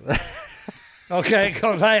me. Okay,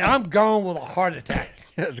 because, hey, I'm gone with a heart attack.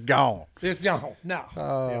 It's gone. It's gone. No.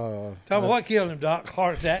 Oh, Tell me what killed him, Doc.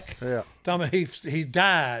 Heart attack. yeah. Tell me he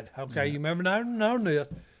died. Okay, you remember knowing this.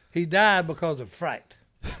 He died because of fright.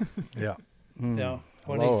 Yeah. You know,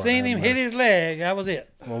 when Lord he seen have him hit his leg, that was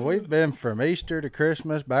it. Well, we've been from Easter to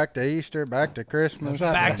Christmas, back to Easter, back to Christmas. That's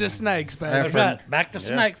right. Back to snakes, baby. And That's right. Back to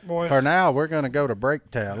snake, boy. For now, we're going to go to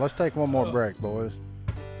break town. Let's take one more break, boys.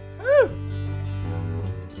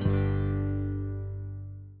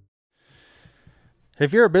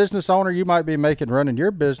 If you're a business owner, you might be making running your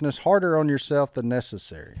business harder on yourself than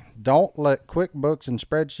necessary. Don't let QuickBooks and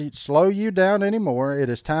spreadsheets slow you down anymore. It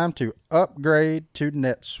is time to upgrade to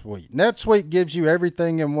NetSuite. NetSuite gives you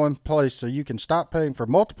everything in one place so you can stop paying for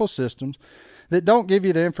multiple systems that don't give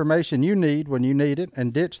you the information you need when you need it,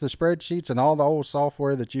 and ditch the spreadsheets and all the old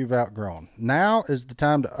software that you've outgrown. Now is the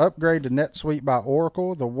time to upgrade to NetSuite by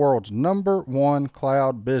Oracle, the world's #1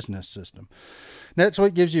 cloud business system.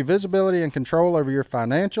 NetSuite gives you visibility and control over your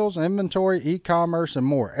financials, inventory, e-commerce, and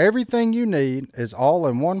more. Everything you need is all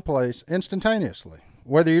in one place instantaneously.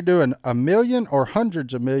 Whether you're doing $1 million or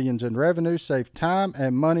hundreds of millions in revenue, save time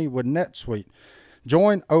and money with NetSuite.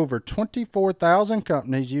 Join over 24,000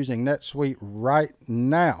 companies using NetSuite right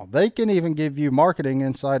now. They can even give you marketing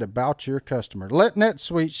insight about your customer. Let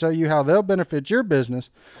NetSuite show you how they'll benefit your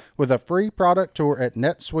business with a free product tour at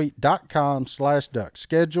netsuite.com/duck.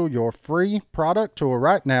 Schedule your free product tour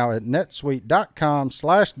right now at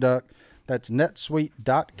netsuite.com/duck. That's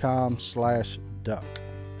netsuite.com/duck.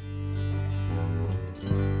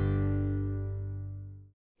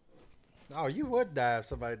 Oh, you would die if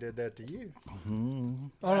somebody did that to you.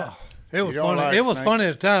 Oh, no. It was You don't funny. like It was snakes? funny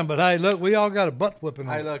at the time, but hey, look, we all got a butt whipping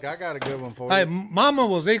on Hey, it. look, I got a good one for Hey, you. Mama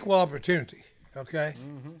was equal opportunity, okay?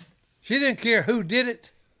 She didn't care who did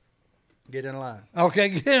it. Get in line. Okay,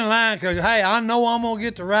 get in line because, hey, I know I'm going to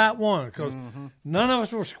get the right one because none of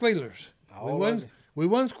us were squealers. All of you. We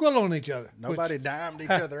wasn't squealing on each other. Nobody dimed each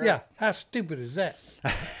other Yeah, out. how stupid is that?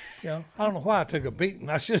 You know, I don't know why I took a beating.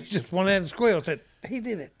 I should have just went ahead and squealed. Said, he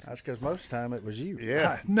did it. That's because most of the time it was you.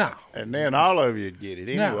 Yeah. No. And then all of you'd get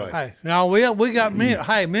it No, anyway. hey, now we got me.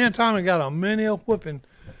 Hey, me and Tommy got a many a whipping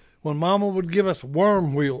when Mama would give us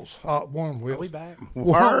worm wheels. Worm wheels. We back?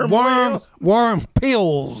 Worm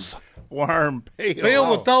pills. Worm peel. Phil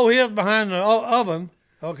would throw his behind the oven,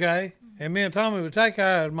 okay, and me and Tommy would take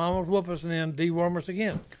ours. Mama would whoop us and then deworm us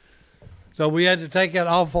again. So we had to take that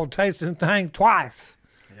awful tasting thing twice.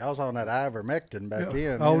 I was on that ivermectin back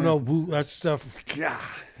then. Oh yeah. no, boo, that stuff. God.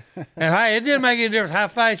 And hey, it didn't make any difference how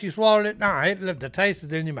fast you swallowed it. No, it left the taste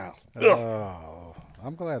is in your mouth. Oh,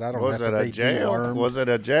 I'm glad I don't Was have it to a be jail? dewormed. Was it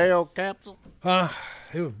a jail capsule?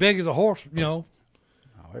 It was big as a horse, Oh,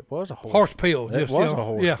 it was a horse. horse pill. It just, was you know, a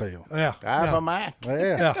horse yeah, pill. Yeah, Ivermac. Yeah.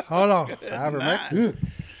 yeah. Hold on. Ivermectin.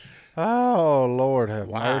 Oh, Lord have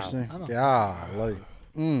Wow. mercy. Golly.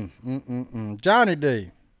 Johnny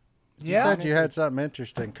D. You Yeah. said you had something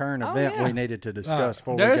interesting, current event yeah. we needed to discuss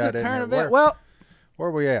before we There's got a in current here. event. Where, Well,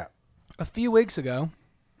 where we at? a few weeks ago,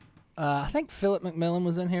 I think Philip McMillan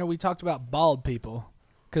was in here. We talked about bald people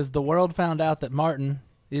because the world found out that Martin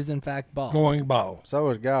is in fact bald. Going ball. So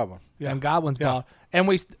is Godwin. Yeah. And Godwin's Yeah. bald. And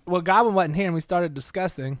Godwin wasn't here, and we started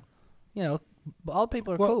discussing, bald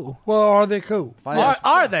people are cool. Well, are they cool? Famous-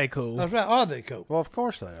 Are they cool? That's right. Are they cool? Well, of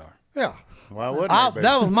course they are. Yeah. Why wouldn't it be?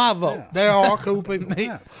 That was my vote. They are cool people.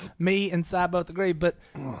 Me and Cy both agree, but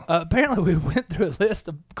apparently we went through a list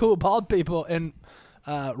of cool bald people, and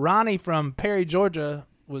Ronnie from Perry, Georgia,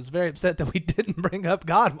 was very upset that we didn't bring up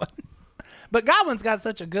Godwin. But Godwin's got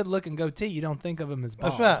such a good-looking goatee, you don't think of him as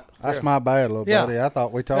bald. That's right. That's my bad, little Yeah. buddy. I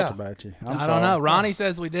thought we talked Yeah. about you. I don't know. Ronnie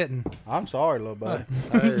says we didn't. I'm sorry, little buddy.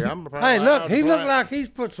 Hey, I'm Hey, look, he looked like he's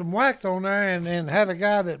put some wax on there and had a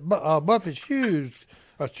guy that buff his shoes,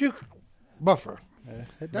 a shoe buffer.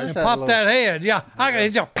 It does And have a pop little- that head. Yeah. I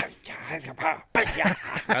can just.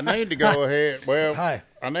 I need to go ahead. Well, Hey.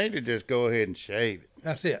 I need to just go ahead and shave it.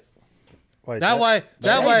 That's it. Wait, That way.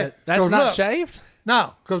 That's 'cause not look, shaved?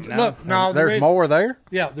 No, because look, no. the There's reason- more there?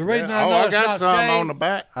 Yeah, the reason Yeah. I Oh, know I it's got not some shaved, on the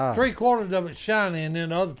back. 3/4 of it's shiny, and then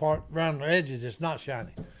the other part around the edges is not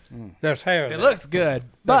shiny. There's hair. It there. looks good.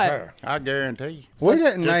 There's But hair. I guarantee. We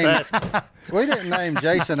didn't Just name ask. we didn't name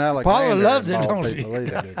Jason Alexander. Paula loves in it, Bald don't she? People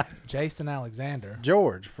either, did we? Jason Alexander.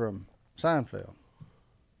 George from Seinfeld.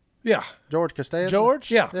 Yeah. George Costanza.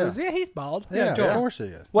 George? Yeah. Yeah. Yeah, he's bald. Yeah, George. of course he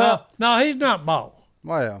is. Well, no, he's not bald.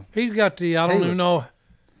 Well, He's got the I don't even know.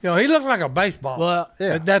 You know, he looked like a baseball. Well,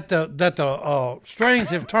 yeah. That the strings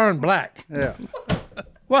have turned black. Yeah.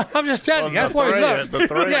 Well, I'm just telling you, that's what he looks. The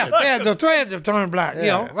thread. Yeah, the threads have turned black. Yeah. You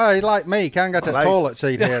know, Well, he like me. Kind of got that Lace. toilet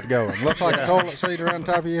seat head going. Looks like a toilet seat around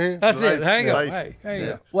the top of your head. that's it. There you go. Lace. Hey, there you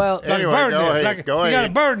go. well, Like Anyway, a bird go nest. ahead, Like go you got a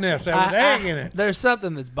ahead. bird nest there with an egg in it. there's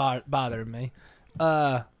something that's bothering me,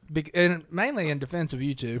 and mainly in defense of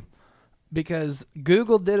you two, because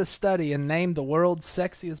Google did a study and named the world's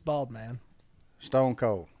sexiest bald man. Stone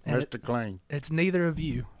cold. And Mr. Clean. It's neither of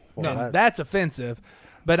you. Well, And that's offensive.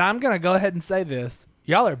 But I'm going to go ahead and say this.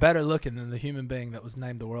 Y'all are better looking than the human being that was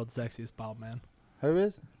named the world's sexiest bald man. Who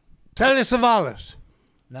is it? Telly Savalas,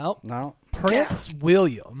 Nope. No. Prince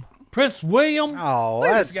William. Prince William. Oh, Look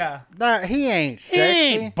at that's this guy. That he ain't He sexy,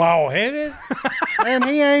 ain't bald headed. and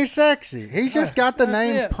he ain't sexy. He's just got the That's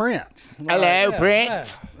name it. Prince. Hello,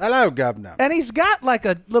 Prince. Hello, Governor. And he's got like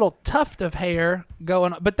a little tuft of hair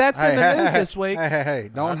going on. But that's in the news this week. Hey,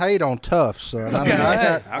 don't hate on Tufts, son. I, mean,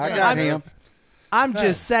 I got him. I'm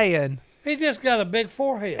just saying. He just got a big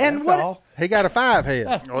forehead. And that's what- all. He got a 5 head.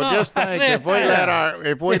 Well, No, just think if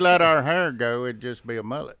we let our hair go, it'd just be a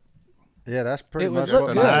mullet. Yeah, that's pretty It would much look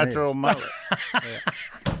what A good. mine is. natural mullet.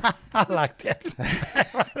 I like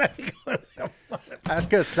that. That's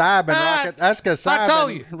because Simon rocket. That's because I Simon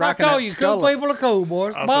told you. rocking Cool that people are cool,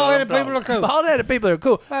 boys. That's Bald headed what I'm people are cool. Bald headed people are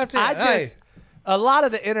cool. That's it. I Hey. just. A lot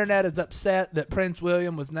of the internet is upset that Prince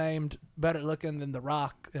William was named better looking than The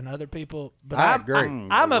Rock and other people. But I I'm, agree.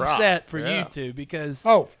 I'm The Rock, upset for yeah. you two because.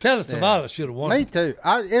 Oh, Telly Savalas should have won. Me too.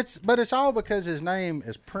 But it's all because his name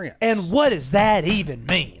is Prince. And what does that even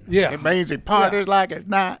mean? Yeah. It means he parties like it's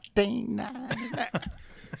 1999.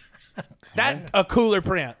 That a cooler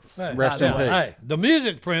Prince. Hey, Rest now, in peace. Hey, the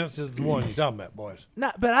music Prince is the one you're talking about, boys. No,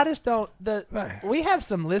 but I just don't. We have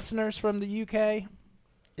some listeners from the UK.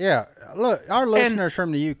 Yeah, look, our listeners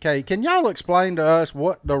from the UK, can y'all explain to us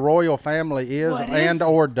what the royal family is What and is-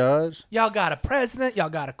 or does? Y'all got a president, y'all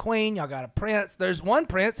got a queen, y'all got a prince. There's one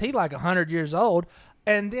prince, he like 100 years old,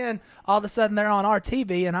 and then all of a sudden they're on our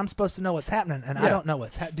TV, and I'm supposed to know what's happening, and I don't know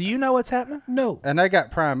what's happening. Do you know what's happening? No. And they got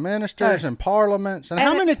prime ministers Hey. and parliaments. And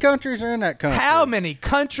how And many countries are in that country? How many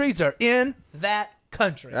countries are in that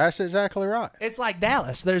country? That's exactly right. It's like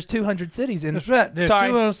Dallas. There's 200 cities in. That's right. There's Sorry,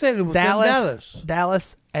 200 cities within Dallas.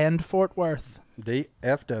 Dallas, and Fort Worth.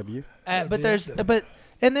 DFW. And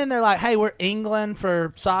then they're like, hey, we're England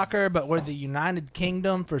for soccer, but we're the United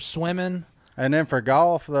Kingdom for swimming. And then for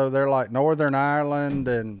golf, though, they're like Northern Ireland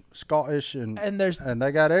and Scottish, and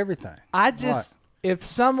they got everything. I just, if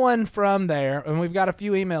someone from there, and we've got a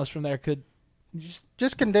few emails from there, could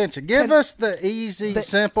Just condense it. Give us the easy,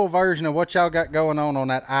 simple version of what y'all got going on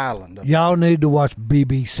that island. Y'all need to watch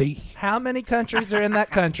BBC. how many countries are in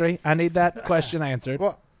that country? I need that question answered.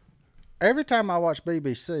 Well, every time I watch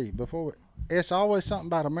BBC, it's always something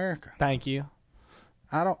about America. Thank you.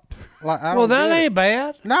 I don't Well, that get it. ain't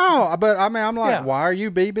bad. No, but I mean, I'm like, Yeah. why are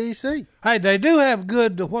you BBC? Hey, they do have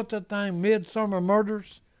good, what's that thing, Midsummer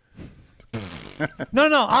Murders?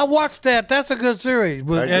 No, I watched that. That's a good series.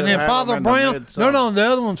 They And do then have Father them in the Brown. Midsummer. No, the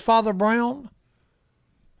other one's Father Brown.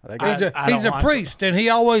 They got, He's a priest, and he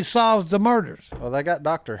always solves the murders. well, they got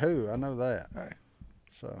Doctor Who. I know that.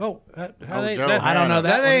 So Oh, that ain't, Joe that, I don't know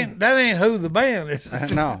that one. That ain't who the band is.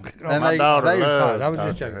 no, and My daughter loves I was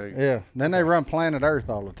just Dr. checking. Who. yeah. Then they run Planet Earth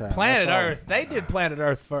all the time. Planet That's all. Earth. They did Planet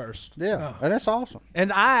Earth first. Yeah, and it's awesome.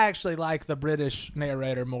 And I actually like the British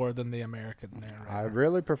narrator more than the American narrator. I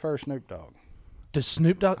really prefer Snoop Dogg. Does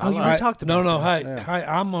Snoop Dogg? Oh, you Hey, already talked about No, that. hey,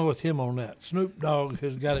 I'm with him on that. Snoop Dogg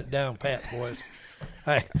has got it down pat, boys.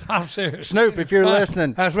 Hey, I'm serious. Snoop, if you're Hey,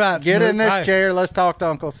 listening, that's right. Get Snoop. in this Hey, chair. Let's talk to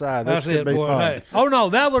Uncle Si. This That's could it, be boy. fun. Hey. Oh no,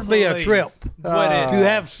 that would be a Please. trip. Would it? To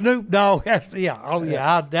have Snoop Dogg,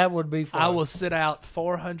 that would be fun. I will sit out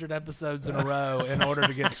 400 episodes in a row in order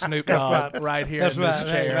to get Snoop Dogg right here That's in this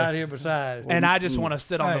right, chair. right here beside. And I just want to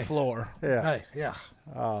sit on the Hey. floor. Yeah. Hey, yeah.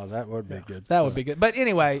 Oh, that would be good. That would be good. But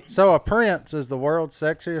anyway, So a prince is the world's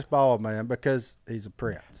sexiest bald man because he's a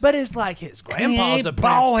prince. but it's like his grandpa's ain't a prince too.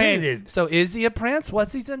 bald-headed. So is he a prince?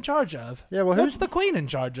 What's he's in charge of? Yeah, well, who's who's- the queen in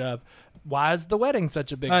charge of? Why is the wedding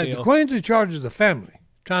such a big Hey, deal? the Queen's in charge of the family,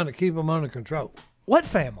 trying to keep them under control. What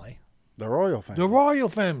family? The royal family. The royal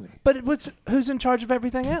family. But who's in charge of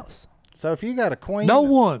everything else? So if you got a queen, No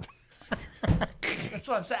one. That's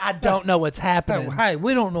what I'm saying. I don't know what's happening. Hey,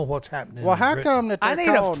 we don't know what's happening. Well, in how Britain. come that I they're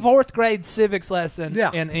need a called, 4th grade civics lesson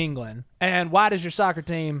Yeah. in England. And why does your soccer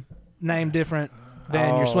team name different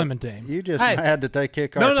than your swimming team. You just Hey. had to take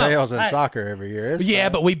kick No, our no. tails in Hey. soccer every year. It's Yeah,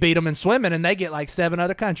 fine. but we beat them in swimming, and they get like 7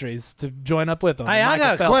 other countries to join up with them. Hey, I Michael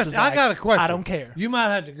got a Phelps question. is like, I got a question. I don't care. You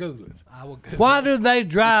might have to Google it. I will Google Why it. do they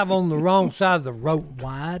drive on the wrong side of the road?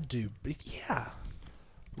 Why do? Yeah.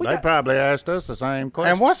 They probably asked us the same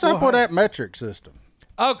question. And what's up with that metric system?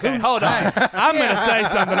 Okay, hold on. I'm going to say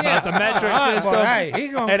something about the metric All right, system, well, hey, he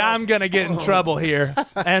gonna- and I'm going to get in trouble here.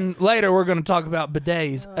 And later we're going to talk about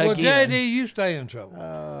bidets Well, again. JD, you stay in trouble.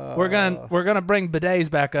 We're gonna bring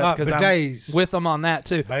bidets back up because I'm bidets. with them on that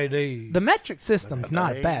too. JD. The metric system's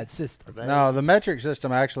not a bad system. No, the metric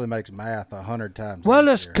system actually makes math 100 times Well,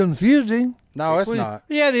 it's easier. confusing. No, it's not.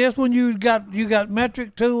 Yeah, it is when you got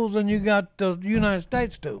metric tools and you got the United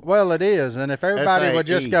States tools. Well, it is. And if everybody would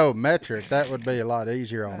just SAE. go metric, that would be a lot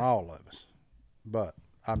easier on all of us. But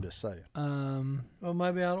I'm just saying. Well,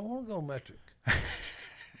 maybe I don't want to go metric.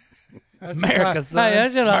 America, son. Hey,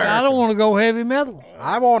 that's just like, I don't want to go heavy metal.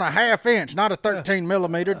 I want a half inch, not a 13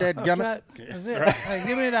 millimeter, That's dadgummit. right. That's it. Hey,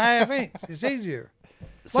 give me the half inch. It's easier.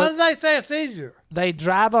 Why do they say it's easier? They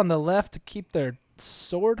drive on the left to keep their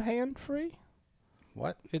sword hand free.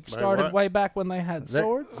 What? It started what? way back when they had They're,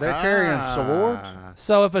 swords. they're carrying swords?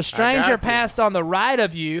 So if a stranger you. passed on the right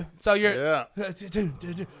of you, so you're Yeah.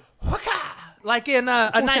 like in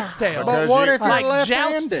A Knight's Tale, But Because what you- if you're Like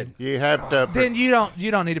left-handed? You have to. then you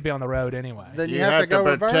don't need to be on the road anyway. Then you, You have to go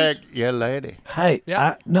protect reverse? your lady. Hey,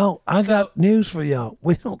 Yeah. I got news for y'all.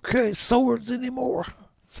 We don't carry swords anymore.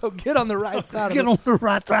 So get on the right side Get of it. on the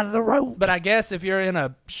right side of the road. But I guess if you're in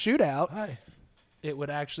a shootout, Hey, it would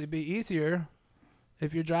actually be easier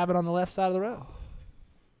if you're driving on the left side of the road.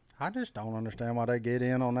 I just don't understand why they get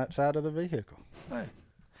in on that side of the vehicle.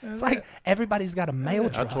 It's like everybody's got a mail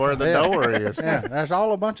truck. That's where the Yeah. door is. Yeah, there's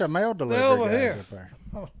all a bunch of mail delivery over guys here. up there.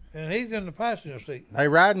 oh, and he's in the passenger seat. They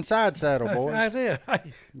riding side saddle, boy. That's it.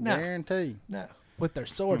 Hey, no, Guarantee. no. with their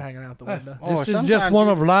sword hanging out the window. Oh, This is just sometimes one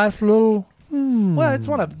you- of life's little. Well, it's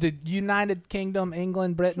one of the United Kingdom,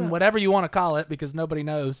 England, Britain, whatever you want to call it, because nobody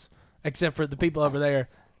knows except for the people over there.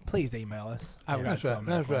 Please email us. I've got That's so right.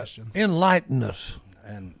 many That's questions. right. Enlighten us.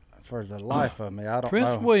 And for the life of me, I don't Prince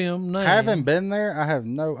know. William name. Having been there, I have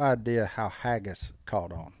no idea how haggis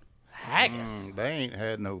caught on. Haggis. They ain't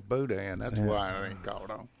had no boudin. That's why I ain't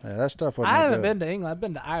called on. Yeah, that stuff wasn't I no haven't good. been to England. I've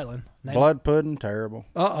been to Ireland. Blood pudding, terrible.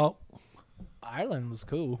 Uh-oh. Ireland was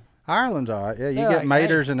cool. Ireland's all right. Yeah, you Yeah, get like,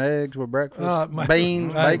 maters and eggs with breakfast. Hey,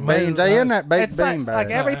 Beans, baked beans. They maters, in that baked It's bean like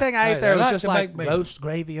bag. everything I Hey, ate there they was like just to like make beans. roast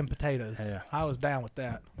gravy and potatoes. Yeah. I was down with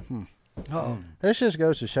that. Uh-oh. This just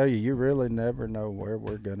goes to show you, you really never know where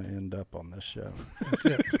we're going to end up on this show.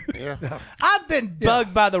 Yeah. I've been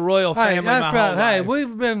bugged by the royal Hey, family that's my right. whole Hey, life.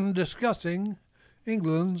 we've been discussing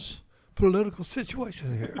England's political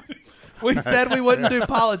situation here. We said we wouldn't do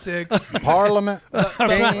politics. Parliament, That's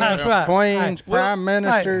kings, right. queens, Hey, prime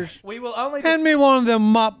ministers. We will only Hand me one of them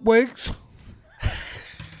mop wigs,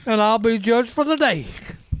 and I'll be judged for the day.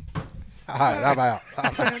 All right, I'm out.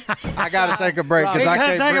 I got to take a break because You I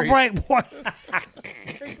gotta can't take breathe. a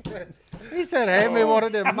break, boy. He said, hand me one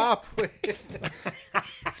of them mop wigs.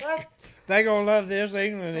 They gonna love this.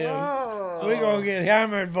 England is. Oh. We gonna get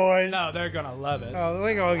hammered, boys. No, they're gonna love it. Oh,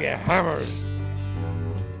 we gonna get hammered.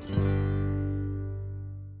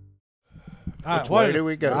 All right, Which way do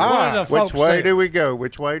we go? Ah, what do the Which folks way say? do we go?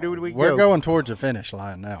 Which way do we go? We're going towards the finish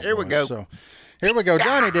line now. Here we boys. go. So, here we go.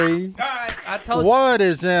 Johnny D. All right, I told you. What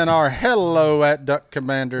is in our hello at duck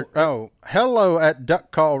commander? Oh, hello at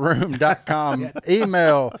duckcallroom.com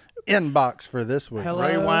email inbox for this week. Hello.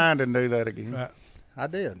 Rewind and do that again. I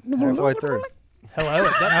did halfway through.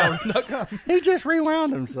 Hello. He just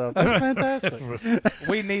rewound himself. That's fantastic.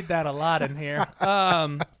 We need that a lot in here.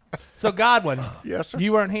 So Godwin, Yes, sir.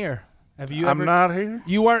 you weren't here. Have you I'm ever? not here.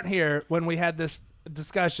 You weren't here when we had this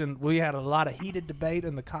discussion. We had a lot of heated debate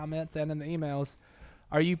in the comments and in the emails.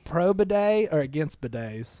 Are you pro bidet or against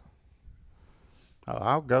bidets? Oh,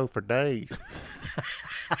 I'll go for days.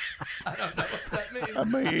 I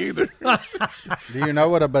mean, either. Do you know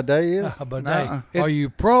what a bidet is? A bidet. Nuh-uh. Are you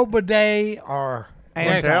pro bidet or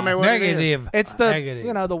Tell me what it is. negative? It's the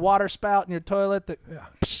negative. the water spout in your toilet that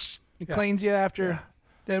it cleans you after.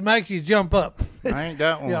 That makes you jump up. I ain't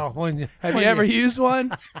got one. You know, when you, Have when you ever used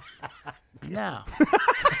one? No.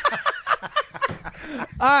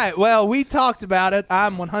 All right. Well, we talked about it.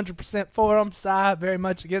 I'm 100% for them. Si, very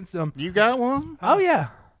much against them. You got one Oh yeah.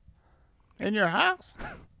 in your house?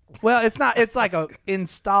 Well, it's not. It's like a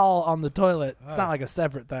install on the toilet. It's not like a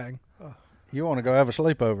separate thing. You want to go have a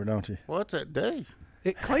sleepover, don't you? What's it do?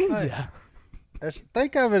 It cleans you.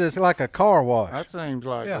 Think of it as like a car wash. That seems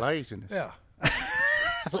like Yeah. laziness. Yeah.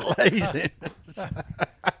 Lazy.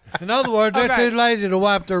 In other words, they're Okay. too lazy to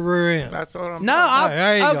wipe their rear end. That's what I'm No, talking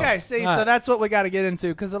there you go. okay. See, All so right. that's what we got to get into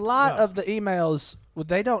because a lot of the emails, well,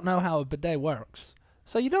 they don't know how a bidet works.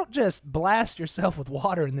 So you don't just blast yourself with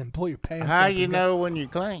water and then pull your pants. How up you and know when you're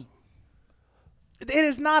clean? It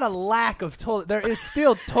is not a lack of toilet. There is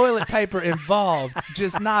still toilet paper involved,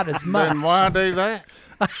 just not as much. Then why do that?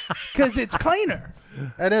 Because it's cleaner.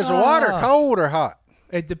 And is the water cold or hot?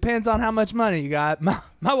 It depends on how much money you got. My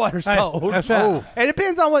water's Hey, cold. that's right. It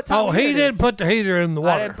depends on what time. Oh, of year he it didn't is. put the heater in the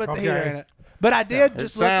water. I didn't put the Okay. heater in it, but I did It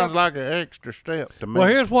just look sounds up. like an extra step to me. Well,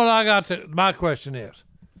 here's what I got to. My question is,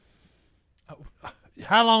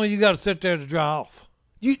 how long you got to sit there to dry off?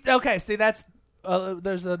 Okay? See, that's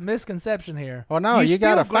there's a misconception here. Well, no, you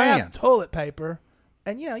still got a grab fan. toilet paper,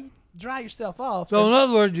 and you dry yourself off. So in and-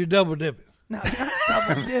 other words, you double dipping. no, you're not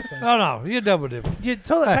double dipping. No, you double dipping. Your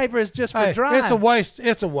toilet Hey, paper is just for Hey, drying. it's a waste.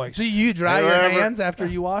 It's a waste. Do you dry your Whoever- hands after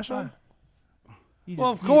you wash them?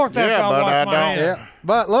 Well, of course, after Yeah, I but wash I my don't. hands. Yeah.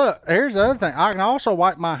 But look, here's the other thing. I can also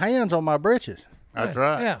wipe my hands on my britches. That's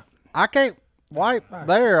right. Yeah. I can't wipe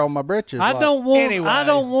there on my britches. I like- don't want. Anyway. I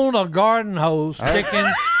don't want a garden hose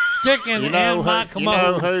sticking You know in my who- you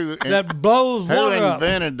know commode who- that blows Who water up.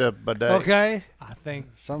 invented the bidet? Okay. I think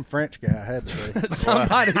Some French guy had to be.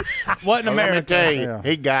 somebody wasn't Well, let me American. tell you, Yeah.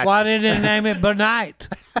 he got Why you. didn't they name it Benight?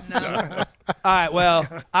 All right, well,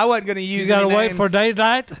 I wasn't going to use You got to any wait names, for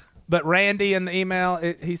daylight. but Randy in the email,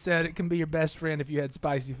 he said it can be your best friend if you had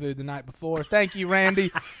spicy food the night before. Thank you, Randy,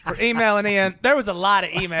 for emailing in. There was a lot of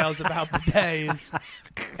emails about bidets,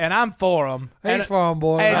 and I'm for them. He's for 'em,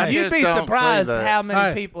 boy. And I you'd just be don't surprised see that. how many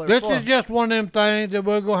Hey, people are this for is 'em. just one of them things that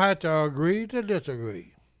we're gonna have to agree to disagree.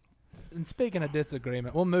 And speaking of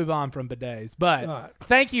disagreement, we'll move on from bidets. But All right.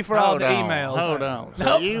 thank you for all Hold the on, emails. Hold on. So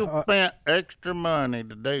Nope. you spent extra money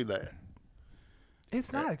to do that?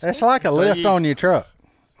 It's not expensive. It's like a So lift you- on your truck.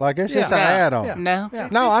 Like it's just an Yeah. add-on. Yeah. No. Yeah.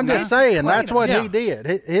 No, I'm just saying that's what Yeah. he did.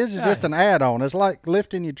 His is just an add-on. It's like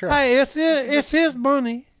lifting your truck. Hey, it's his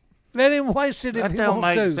money. Let him waste it if That he don't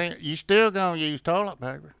wants make to. sense. You still gonna use toilet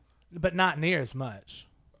paper? But not near as much.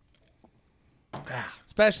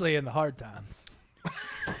 Especially in the hard times.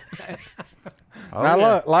 Oh, Now yeah.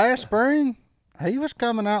 look, last spring he was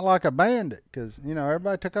coming out like a bandit because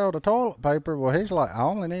everybody took all the toilet paper. Well, he's like, I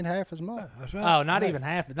only need half as much. That's right. Oh, not even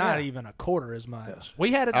half, not Yeah. even a quarter as much.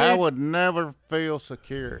 We had a I dude, would never feel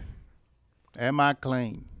secure. Am I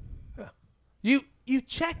clean? you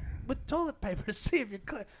check with toilet paper to see if you're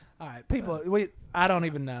clean. All right, people, I don't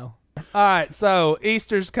even know. All right, so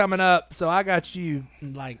Easter's coming up, so I got you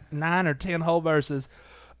like 9 or 10 whole verses.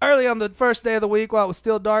 Early on the first day of the week, while it was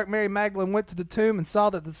still dark, Mary Magdalene went to the tomb and saw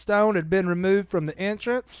that the stone had been removed from the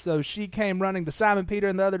entrance. So she came running to Simon Peter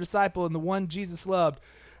and the other disciple and the one Jesus loved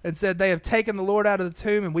and said, "They have taken the Lord out of the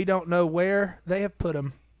tomb, and we don't know where they have put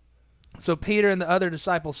him." So Peter and the other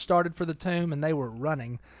disciples started for the tomb, and they were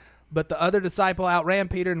running. But the other disciple outran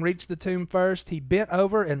Peter and reached the tomb first. He bent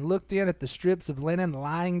over and looked in at the strips of linen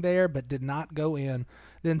lying there, but did not go in.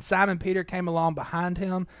 Then Simon Peter came along behind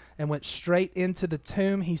him and went straight into the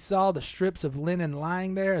tomb. He saw the strips of linen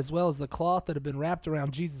lying there, as well as the cloth that had been wrapped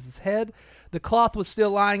around Jesus' head. The cloth was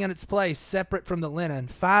still lying in its place, separate from the linen.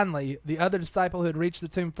 Finally, the other disciple who had reached the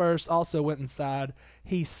tomb first also went inside.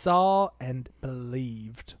 He saw and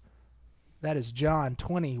believed. That is John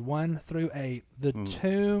 20:1-8. The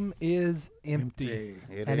tomb is empty.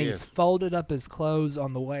 It And he is. folded up his clothes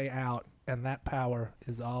on the way out, and that power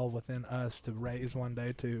is all within us to raise one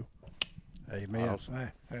day too. Amen. Awesome. Hey,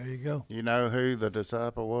 there you go. You know who the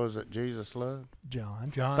disciple was that Jesus loved?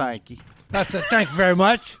 John. Thank you. That's it. Thank you very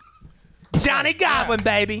much. Johnny Godwin,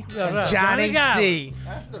 baby. Yeah, right. Johnny Johnny Godwin. D.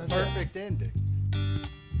 That's the perfect ending.